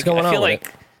 about it. what's Like going I feel on with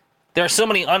like there are so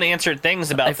many unanswered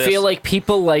things about I this. feel like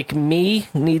people like me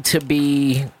need to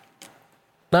be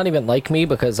not even like me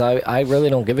because I really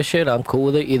don't give a shit. I'm cool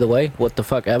with it either way. What the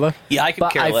fuck ever. Yeah, I could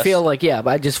But care I less. feel like but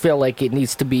I just feel like it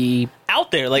needs to be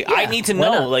out there. Like I Yeah, need to why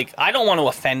know. not? Like I don't want to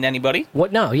offend anybody,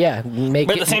 what? No, yeah, make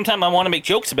but at it the same time, I want to make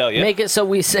jokes about you. make it so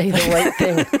we say the right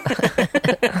thing.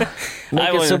 Make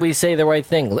I it so would- we say the right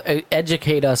thing.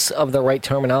 Educate us of the right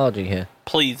terminology here.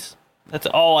 Please, that's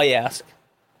all I ask.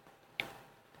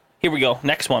 Here we go.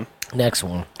 Next one. Next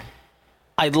one.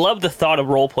 I love the thought of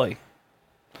roleplay.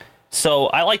 So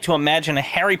I like to imagine a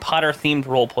Harry Potter themed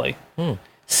roleplay.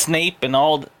 Snape and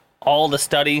all the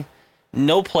study,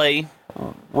 no play,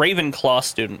 Ravenclaw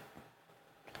student.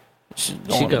 She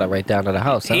got it right down to the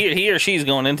house. Huh? He or she's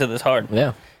going into this hard.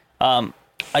 Yeah.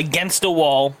 Against a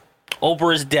wall,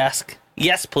 over his desk.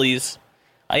 Yes, please.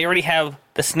 I already have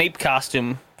the Snape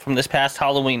costume from this past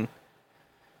Halloween.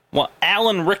 What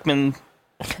Alan Rickman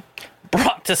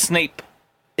brought to Snape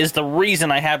is the reason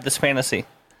I have this fantasy.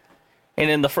 And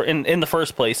in the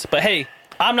first place. But hey,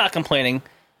 I'm not complaining.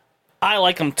 I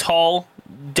like him tall,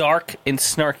 dark, and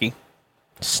snarky.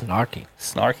 Snarky.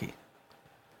 Snarky.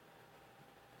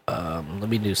 Let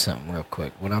me do something real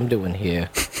quick. What I'm doing here,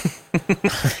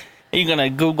 Are you gonna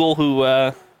Google who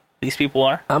these people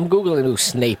are? I'm googling who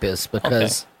Snape is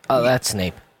because that's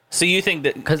Snape. So you think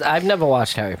that? Because I've never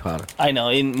watched Harry Potter. I know.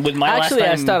 With my Actually, last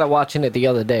I time, started watching it the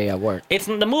other day at work. It's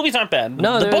the movies aren't bad.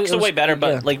 No, the it books are was- way better,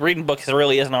 but yeah. like reading books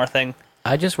really isn't our thing.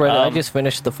 I just read it. I just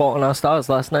finished The Fault in Our Stars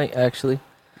last night, actually.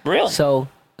 Really? So,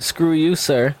 screw you,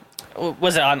 sir.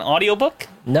 Was it on audiobook?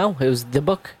 No, it was the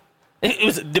book. It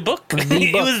was the book. The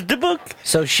It book. was the book.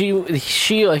 So she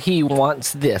or he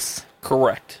wants this.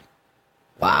 Correct.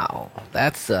 Wow,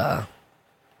 that's a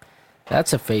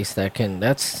face that can.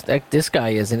 This guy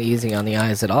isn't easy on the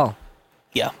eyes at all.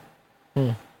 Yeah.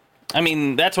 I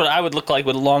mean, that's what I would look like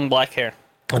with long black hair.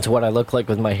 That's what I look like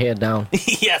with my hair down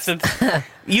Yes,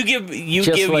 you give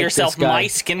Just like yourself this guy. my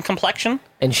skin complexion.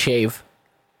 and shave,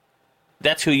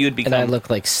 That's who you'd become. and I look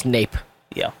like Snape.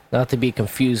 Yeah. Not to be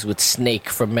confused with Snake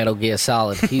from Metal Gear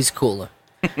Solid. He's cooler.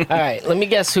 All right, let me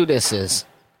guess who this is.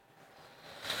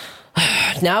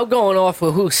 Now going off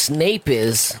of who Snape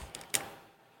is.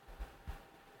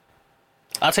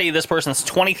 I'll tell you, this person's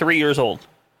 23 years old,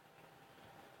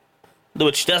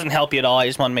 which doesn't help you at all. I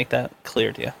just want to make that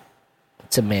clear to you.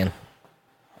 It's a man.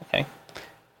 Okay.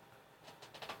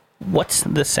 What's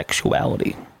the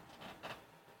sexuality?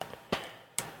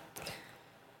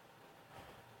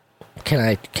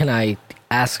 Can I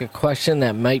ask a question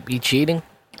that might be cheating?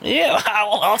 Yeah,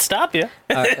 I'll stop you.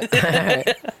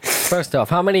 First off,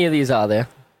 how many of these are there?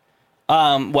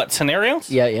 What scenarios?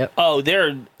 Yeah. Oh,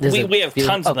 There's we a have few?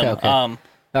 tons of them. Okay.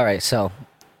 All right, so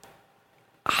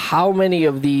how many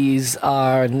of these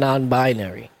are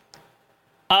non-binary?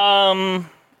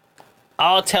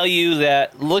 I'll tell you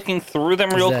that looking through them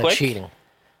real Is that quick, cheating?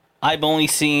 I've only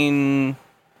seen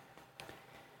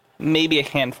maybe a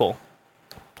handful.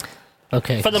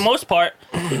 Okay. For the most part,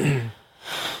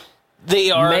 they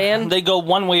are Man- they go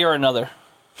one way or another.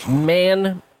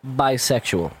 Man,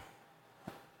 bisexual.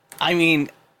 I mean,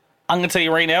 I'm gonna tell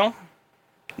you right now,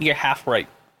 you're half right.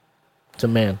 It's a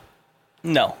man.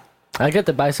 No, I get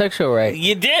the bisexual right.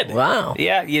 you did. Wow.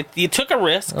 Yeah, you took a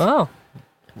risk. Oh,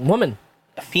 woman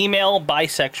Female,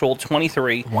 bisexual,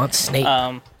 23. wants Snape.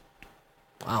 Um,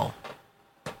 Wow.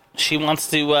 she wants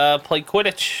to play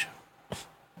Quidditch,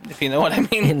 if you know what I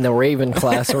mean, In the Raven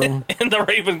classroom. in the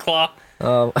Ravenclaw.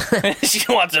 Oh,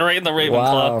 She wants it right in the Ravenclaw.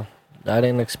 wow. I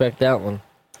didn't expect that one.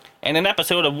 And an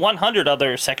episode of 100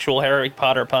 other sexual Harry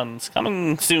Potter puns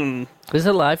coming soon. There's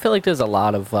a lot. I feel like there's a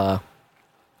lot of.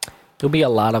 There'll be a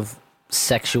lot of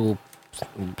sexual.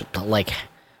 Like,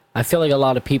 I feel like a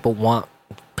lot of people want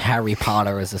Harry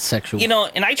Potter as a sexual. You know,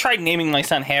 and I tried naming my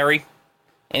son Harry,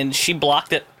 and she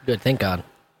blocked it. Good, thank God.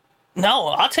 No,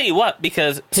 I'll tell you what,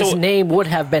 because His name would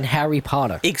have been Harry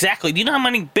Potter. exactly. Do you know how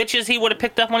many bitches he would have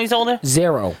picked up when he's older?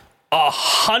 0.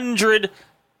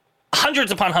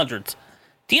 Hundreds upon hundreds.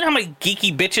 Do you know how many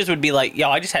geeky bitches would be like, yo,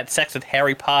 I just had sex with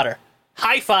Harry Potter.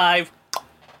 High five.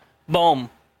 Boom.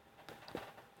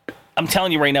 I'm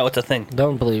telling you right now, it's a thing.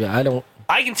 Don't believe it. I don't.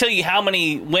 I can tell you how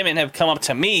many women have come up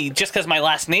to me just because my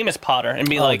last name is Potter and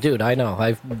be Oh, like, dude, I know.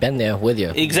 I've been there with you.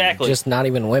 Exactly. Just not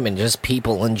even women, just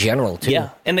people in general, too. yeah,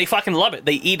 and they fucking love it.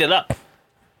 They eat it up.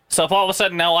 So if all of a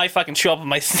sudden now I fucking show up in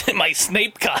my my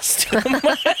Snape costume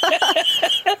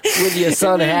With your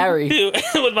son, Harry.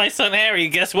 with my son Harry,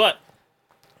 guess what?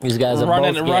 These guys are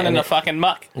Running both running getting the it. fucking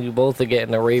muck. You both are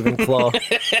getting a Ravenclaw.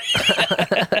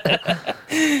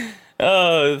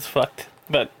 Oh, it's fucked.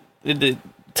 But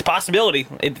it's a possibility.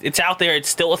 It's out there. It's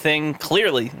still a thing.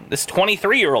 Clearly, this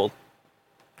 23-year-old.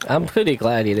 I'm pretty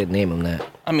glad you didn't name him that.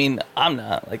 I mean, I'm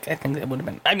not. Like, I think that would have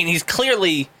been. I mean, he's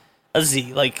clearly a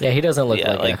Z. Like, Yeah, he doesn't look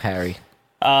Yeah, like, like- a Harry.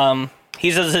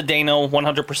 he's a Zdeno,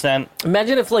 100%.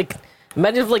 Imagine if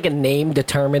a name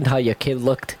determined how your kid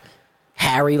looked.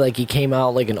 Harry, like he came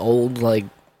out like an old, like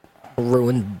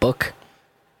ruined book.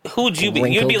 Who would you be?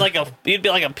 Wrinkled. You'd be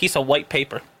like a piece of white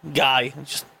paper guy.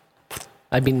 Just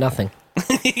I'd be nothing.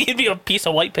 you'd be a piece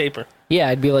of white paper. Yeah,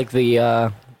 I'd be like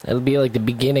it'll be like the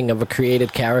beginning of a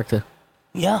created character.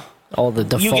 Yeah. All the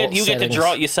default You get to settings.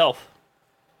 draw it yourself.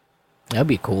 That'd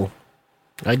be cool.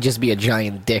 I'd just be a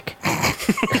giant dick.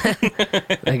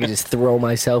 I could just throw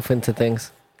myself into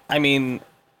things. I mean,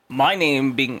 my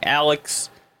name being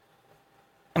Alex.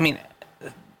 I mean,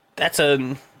 that's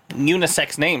a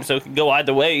unisex name, so it could go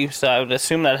either way. So I would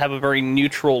assume that'd have a very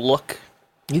neutral look.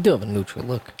 You do have a neutral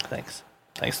look. Thanks.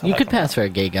 You could pass for a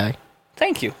gay guy.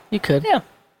 Thank you. You could. Yeah.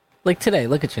 Like today,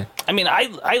 look at you. I mean, I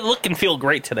look and feel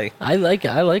great today. I like it.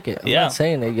 I'm Yeah. not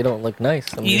saying that you don't look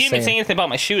nice. I'm You just didn't even say saying anything about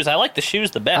my shoes. I like the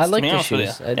shoes the best. I like to be the honest with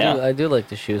shoes. you. I do. Yeah. I do like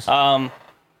the shoes. But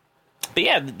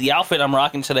yeah, the outfit I'm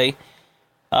rocking today,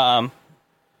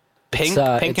 pink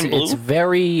and blue, It's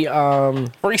very.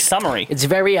 very summery. It's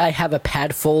very. I have a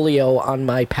Padfolio on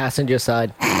my passenger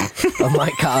side of my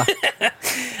car.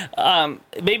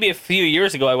 Maybe a few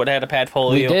years ago I would have had a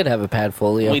Padfolio. We did have a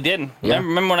Padfolio. We did. Yeah.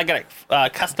 Remember when I got it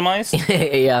customized?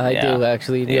 Yeah, I do,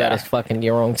 actually. You Yeah. got fucking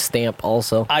your own stamp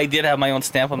also. I did have my own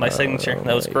stamp on my signature.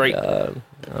 That was great. God.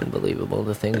 Unbelievable,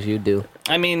 the things you do.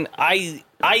 I mean, I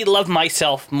love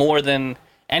myself more than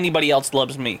anybody else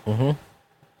loves me. Mm-hmm.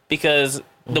 Because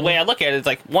the way I look at it is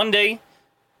like, one day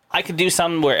I could do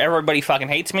something where everybody fucking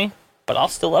hates me, but I'll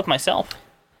still love myself.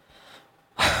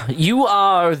 You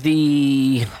are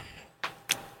the...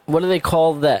 What do they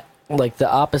call that? Like the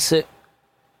opposite?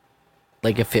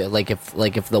 Like if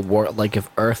the world, like if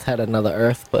Earth had another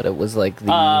Earth, but it was like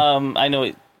the... I know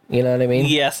it. You know what I mean?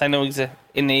 Yes, I know exactly.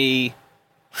 In a...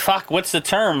 Fuck, what's the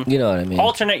term? You know what I mean.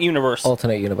 Alternate universe.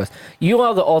 Alternate universe. You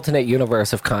are the alternate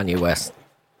universe of Kanye West.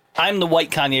 I'm the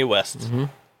white Kanye West. Mm-hmm.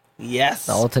 Yes.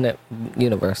 The alternate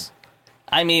universe.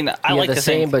 I mean, I You're like the to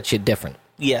same, think, but you're different.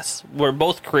 yes, we're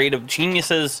both creative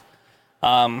geniuses.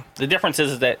 The difference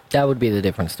is that That would be the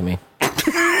difference to me.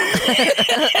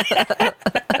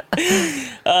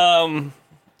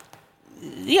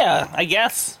 yeah, I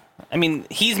guess. I mean,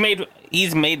 he's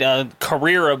made a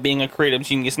career of being a creative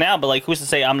genius now, but like, who's to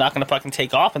say I'm not going to fucking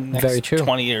take off in the next Very true.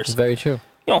 20 years? Very true. You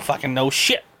don't fucking know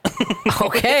shit.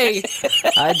 Okay.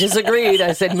 I disagreed.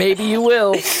 I said maybe you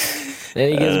will.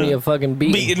 Then he gives me a fucking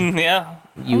beat. Beaten, yeah.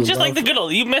 You Just like the good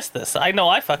old. You missed this. I know.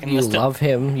 I fucking You missed love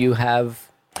him. You have...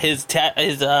 it.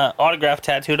 His autograph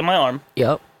tattooed on my arm.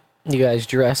 Yep. You guys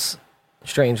dress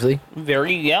strangely.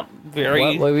 Very.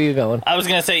 Where were you going? I was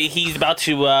gonna say he's about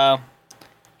to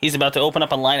open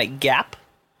up a line at Gap.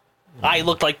 It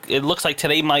looks like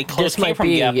today my clothes This came might from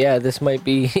be... Gap. Yeah, this might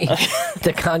be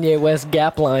the Kanye West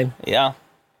Gap line. Yeah.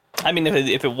 I mean,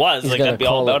 if it was, He's like, gonna I'd be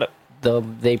all call about it. The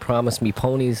They Promised Me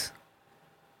Ponies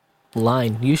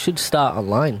line. You should start a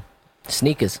line.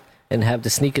 Sneakers. And have the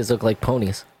sneakers look like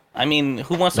ponies. I mean,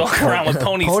 who wants to walk around with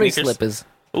pony Pony sneakers? slippers.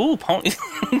 Ooh, pony.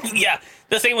 Yeah,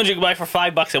 the same ones you can buy for $5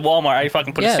 at Walmart. I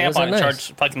fucking put a stamp those on are and nice.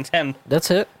 charge fucking 10. That's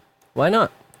it. Why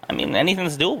not? I mean,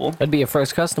 anything's doable. I'd be your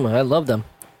first customer. I love them.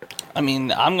 I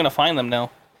mean, I'm gonna find them now.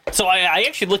 So I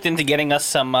actually looked into getting us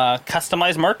some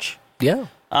customized merch Yeah.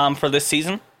 for this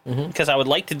season because I would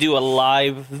like to do a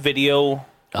live video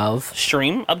Of.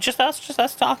 stream of just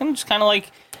us talking, just kind of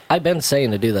like. I've been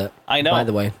saying to do that. I know. By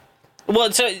the way. Well,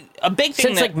 it's a big thing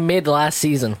Since like mid last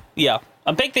season. yeah,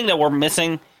 a big thing that we're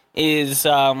missing is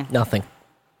Nothing.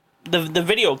 the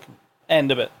video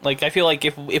end of it. Like, I feel like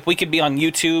if we could be on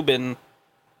YouTube and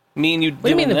me and you What do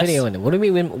you mean the this, video end of it?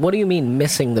 What do you mean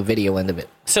missing the video end of it?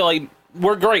 so like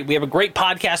we're great. We have a great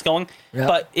podcast going, Yeah.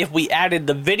 but if we added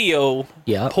the video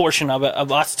Yeah. portion of it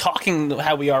of us talking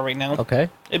how we are right now, Okay.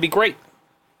 it'd be great.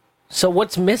 So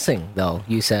what's missing though,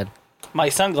 you said? My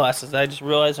sunglasses, I just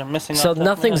realized are missing. So off the-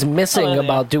 nothing's missing Oh, yeah.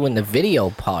 about doing the video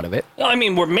part of it. No, I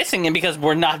mean, we're missing it because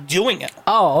we're not doing it.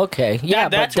 Oh, okay. Yeah,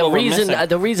 that's but what we're missing.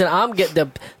 the reason I'm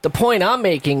the point I'm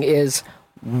making is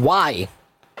why?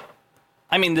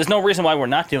 I mean, there's no reason why we're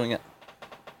not doing it.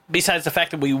 Besides the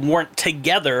fact that we weren't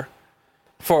together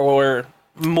for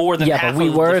more than Yeah, half but we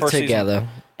of the were first season. together.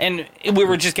 And we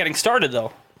were just getting started,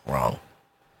 though. Wrong.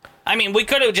 I mean, we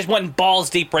could have just went balls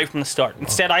deep right from the start.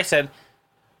 Instead, I said,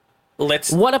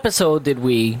 let's... What episode did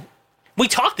we We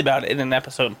talked about it in an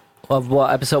episode. of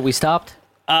what episode we stopped?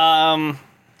 7.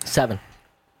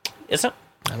 Is it?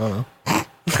 I don't know.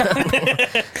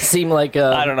 Seemed like a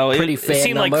I don't know. pretty It fair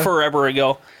seemed number. like forever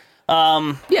ago.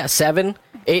 Yeah, 7,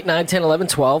 8, 9, 10, 11,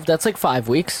 12. That's like 5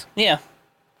 weeks. Yeah.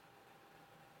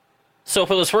 So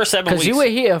for those first 7 weeks... Because you were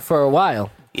here for a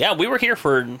while. Yeah, we were here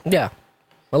for Yeah,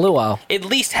 a little while. at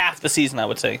least half the season, I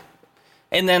would say.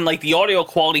 And then, like, the audio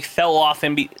quality fell off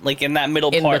in that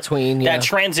middle In part. between, yeah. That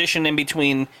transition in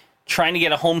between trying to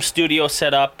get a home studio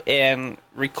set up and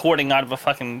recording out of a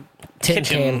fucking Tin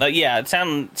kitchen. can. Yeah, it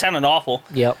sounded awful.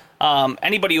 Yep.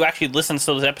 Anybody who actually listens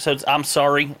to those episodes, I'm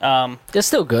sorry. They're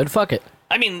still good. Fuck it.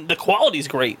 I mean, the quality's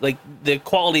great, like the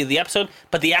quality of the episode,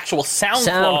 but the actual sound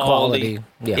Sound quality, quality,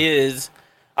 yeah. is.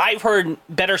 I've heard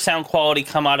better sound quality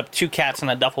come out of 2 cats in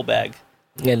a duffel bag.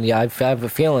 And yeah, I have a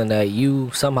feeling that you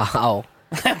somehow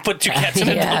Put 2 cats in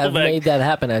a duffel have bag. made that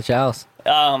happen at your house.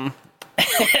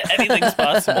 Anything's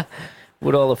possible.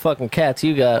 With all the fucking cats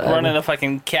you got. Running a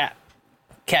fucking cat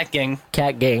gang.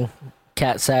 Cat gang.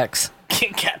 Cat sacks.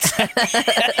 Cat sacks.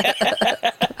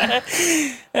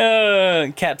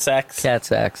 Cat sacks. Cat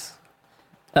sacks.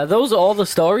 Are those all the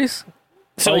stories?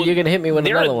 So Or you're going to hit me with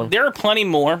another one? There are plenty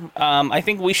more. I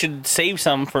think we should save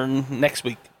some for next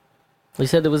week. We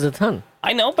said there was a ton.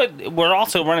 I know, but we're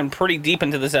also running pretty deep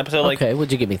into this episode. Like, Okay,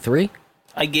 would you give me 3?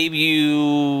 I gave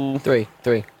you 3.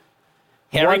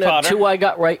 Harry One, Potter. 2 I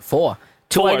got right, 4.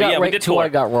 2 4, I got yeah, we right, did 2 4. I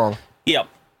got wrong. Yep.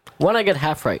 1 I got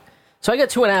half right. So I got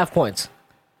 2.5 points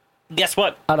Guess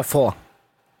what? out of 4.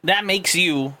 That makes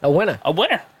you A winner. a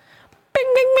winner. Bing,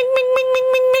 bing, bing, bing, bing, bing,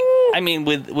 bing, bing. I mean,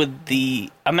 with the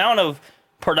amount of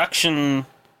production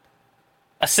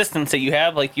assistance that you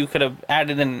have, like, you could have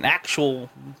added in an actual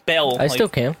bell. I still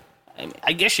can.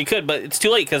 I guess you could, but it's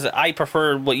too late because I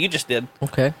prefer what you just did.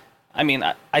 Okay. I mean,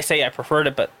 I say I preferred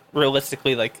it, but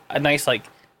realistically, like, a nice, like,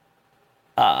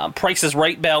 Price is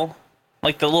Right bell,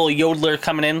 like the little yodeler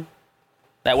coming in,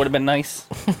 that would have been nice.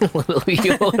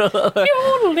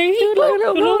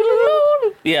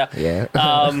 Yeah. Yeah.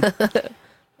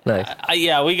 Nice.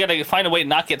 Yeah, we gotta find a way to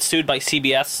not get sued by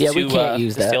CBS. Yeah, we can't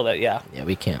use to that. steal that. Yeah, Yeah,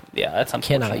 we can't. yeah, that's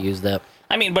unfortunate. Cannot use that.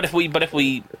 I mean, but if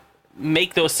we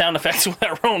make those sound effects with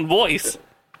our own voice,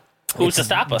 who's to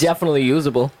stop us? Definitely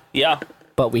usable, Yeah,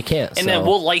 but we can't. and then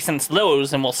we'll license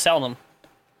those and we'll sell them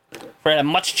for a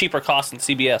much cheaper cost than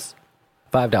CBS.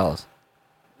 $5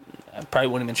 I probably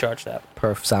wouldn't even charge that.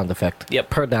 per sound effect. Yep.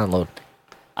 Per download.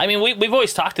 I mean, we've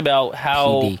always talked about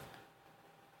how PD.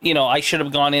 I should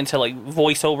have gone into like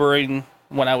voiceovering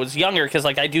when I was younger because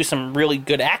like I do some really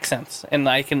good accents and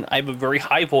I have a very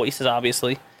high voice,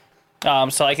 obviously.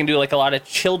 So I can do like a lot of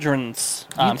children's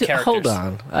characters. Hold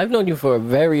on. I've known you for a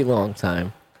very long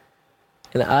time,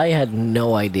 and I had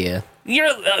no idea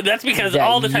That's because that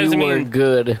all the times you were I mean,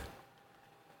 good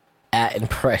at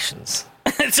impressions.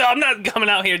 so I'm not coming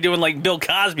out here doing like Bill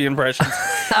Cosby impressions.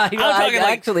 talking like-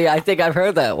 Actually, I think I've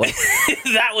heard that one.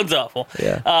 That one's awful.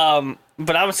 Yeah.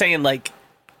 But I'm saying like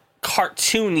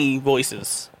cartoony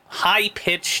voices, high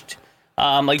pitched,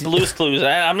 like Blue's Clues.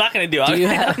 I'm not gonna do it. you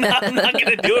I'm not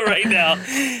gonna do it right now.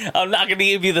 I'm not gonna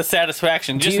give you the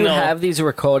satisfaction. Do Just you know, have these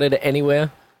recorded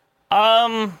anywhere?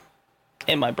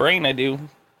 in my brain, I do.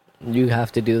 You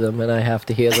have to do them, and I have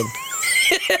to hear them.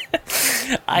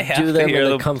 I have Do to them hear in the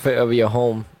them. comfort of your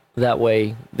home. That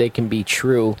way, they can be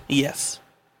true. Yes.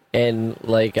 And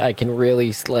like I can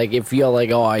really like if you're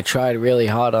like, oh, I tried really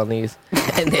hard on these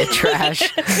and they're trash.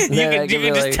 You then I can be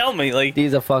just like, tell me like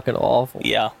these are fucking awful.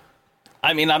 yeah.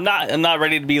 I mean, I'm not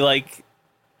ready to be like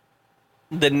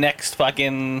the next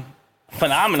fucking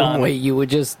phenomenon. Wait, you were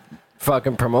just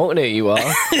fucking promoting it. You are.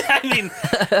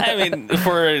 I mean,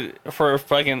 for a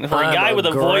I'm guy with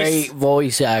a voice. great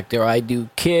voice actor. I do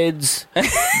kids.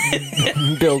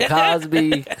 Bill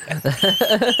Cosby.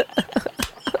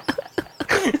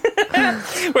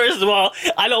 First of all,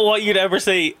 I don't want you to ever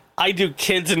say I do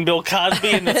kids and Bill Cosby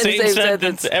in the same Same sentence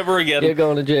sentence. ever again. You're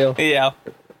going to jail. Yeah.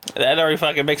 That already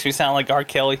fucking makes me sound like R.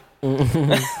 Kelly.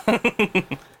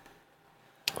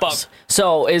 But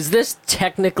So, is this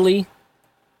technically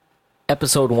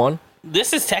episode 1?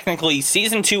 this is technically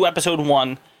season 2, episode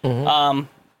 1.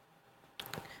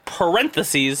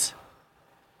 Parentheses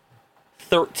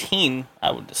 13,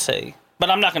 I would say. But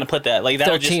I'm not going to put that. Like that.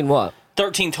 13 what?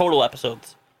 13 total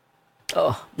episodes.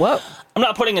 Oh, what? I'm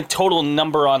not putting a total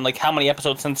number on like how many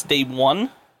episodes since day 1.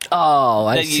 Oh,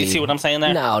 I You see. see what I'm saying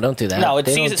there? No, don't do that. No, it's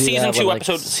They don't season, do season that 2 with,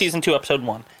 episode season 2 episode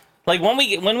 1. Like when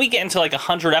we get into like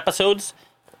 100 episodes,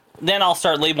 then I'll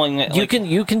start labeling it. You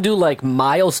like, can do like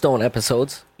milestone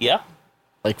episodes, yeah.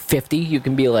 like 50. You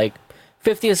can be like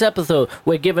 50th episode.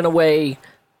 We're giving away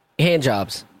hand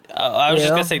jobs. I was You just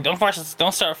know? gonna say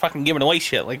don't start fucking giving away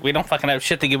shit. Like we don't fucking have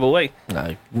shit to give away. No,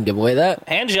 you can give away that.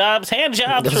 Hand jobs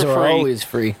Those for are free. always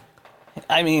free.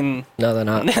 I mean, No, they're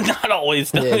not. not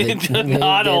always. Yeah,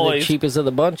 Not they're always. the cheapest of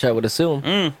the bunch, I would assume.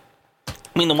 I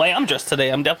mean, the way I'm dressed today,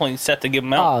 I'm definitely set to give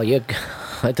them out. Oh,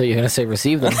 I thought you were gonna say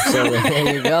receive them. So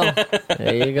there you go.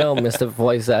 There you go, Mr.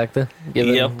 Voice Actor,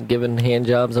 giving hand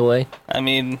jobs away. I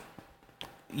mean,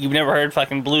 you've never heard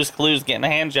fucking Blue's Clues getting a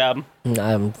hand job.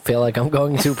 I feel like I'm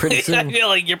going to pretty I soon. feel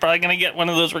like you're probably gonna get one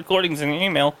of those recordings in your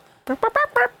email.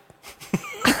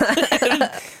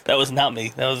 That was not me.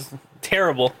 That was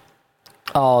terrible.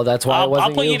 Oh, that's why it I'll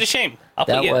wasn't put you to shame. I'll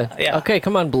that put you, way. Yeah. Okay,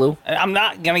 come on, Blue. I'm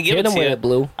not gonna give Hit it him to with you. it,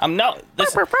 Blue. I'm not.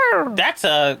 That's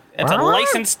a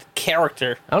licensed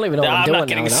character. I don't even know what I'm doing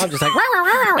now. Now I'm just like,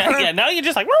 Yeah, now you're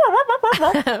just like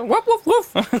woof, woof,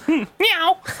 woof.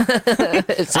 meow.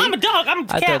 See? I'm a dog. I'm a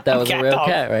cat. I thought that I'm was a cat real dog.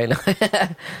 cat right now.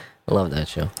 I love that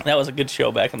show. That was a good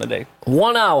show back in the day.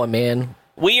 1 hour, man,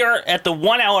 We are at the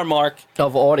 1 hour mark.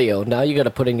 of audio. Now you got to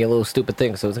put in your little stupid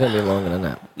thing, so it's going to be longer than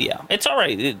that. Yeah, it's all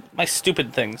right. My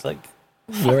stupid things like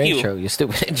Your you. intro, your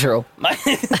stupid intro. my.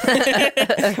 Why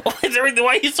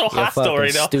are you so Your hostile fucking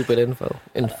right now? stupid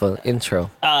intro.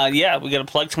 Yeah, we gotta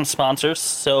plug some sponsors,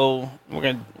 so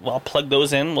I'll plug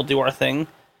those in. We'll do our thing.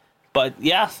 But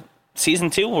yeah,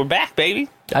 season 2, we're back, baby.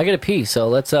 I got to pee, so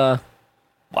let's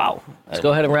Wow.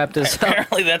 go ahead and wrap this up.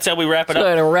 Apparently, that's how we wrap it Go up.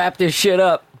 ahead and wrap this shit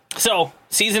up. So,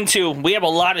 season 2, we have a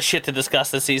lot of shit to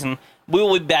discuss this season. We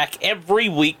will be back every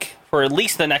week for at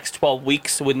least the next 12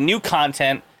 weeks with new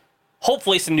content,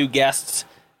 hopefully some new guests.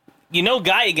 You know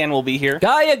Guy again will be here.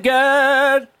 Guy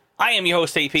again! I am your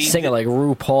host, AP. Sing it like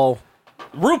RuPaul.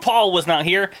 RuPaul was not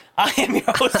here. I am your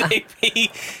host, AP.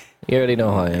 You already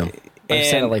know who I am. I've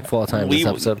said it like 4 times this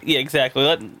episode. Yeah, exactly.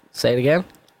 Say it again.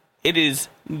 It is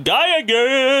Guy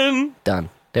again. Done.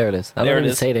 There it is. I don't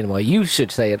even say it anymore. You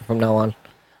should say it from now on.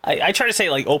 I try to say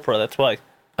it like Oprah, that's why.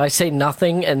 I say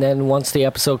nothing, and then once the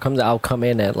episode comes out, I'll come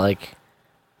in at like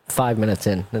 5 minutes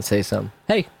in and say something.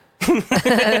 Hey.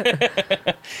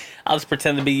 I'll just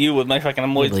pretend to be you with my fucking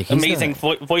amazing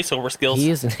voiceover skills. He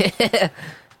isn't.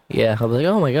 Yeah, I'll be like,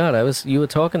 oh my god, you were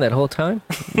talking that whole time?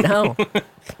 No.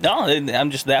 No, I'm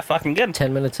just that fucking good.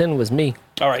 10 minutes in was me.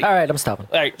 All right, I'm stopping.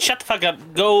 All right, shut the fuck up.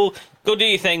 Go do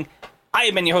your thing. I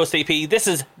have been your host, AP. This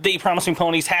is The Promising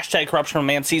Ponies,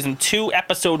 #CorruptionMan, Season 2,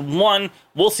 Episode 1.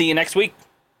 We'll see you next week.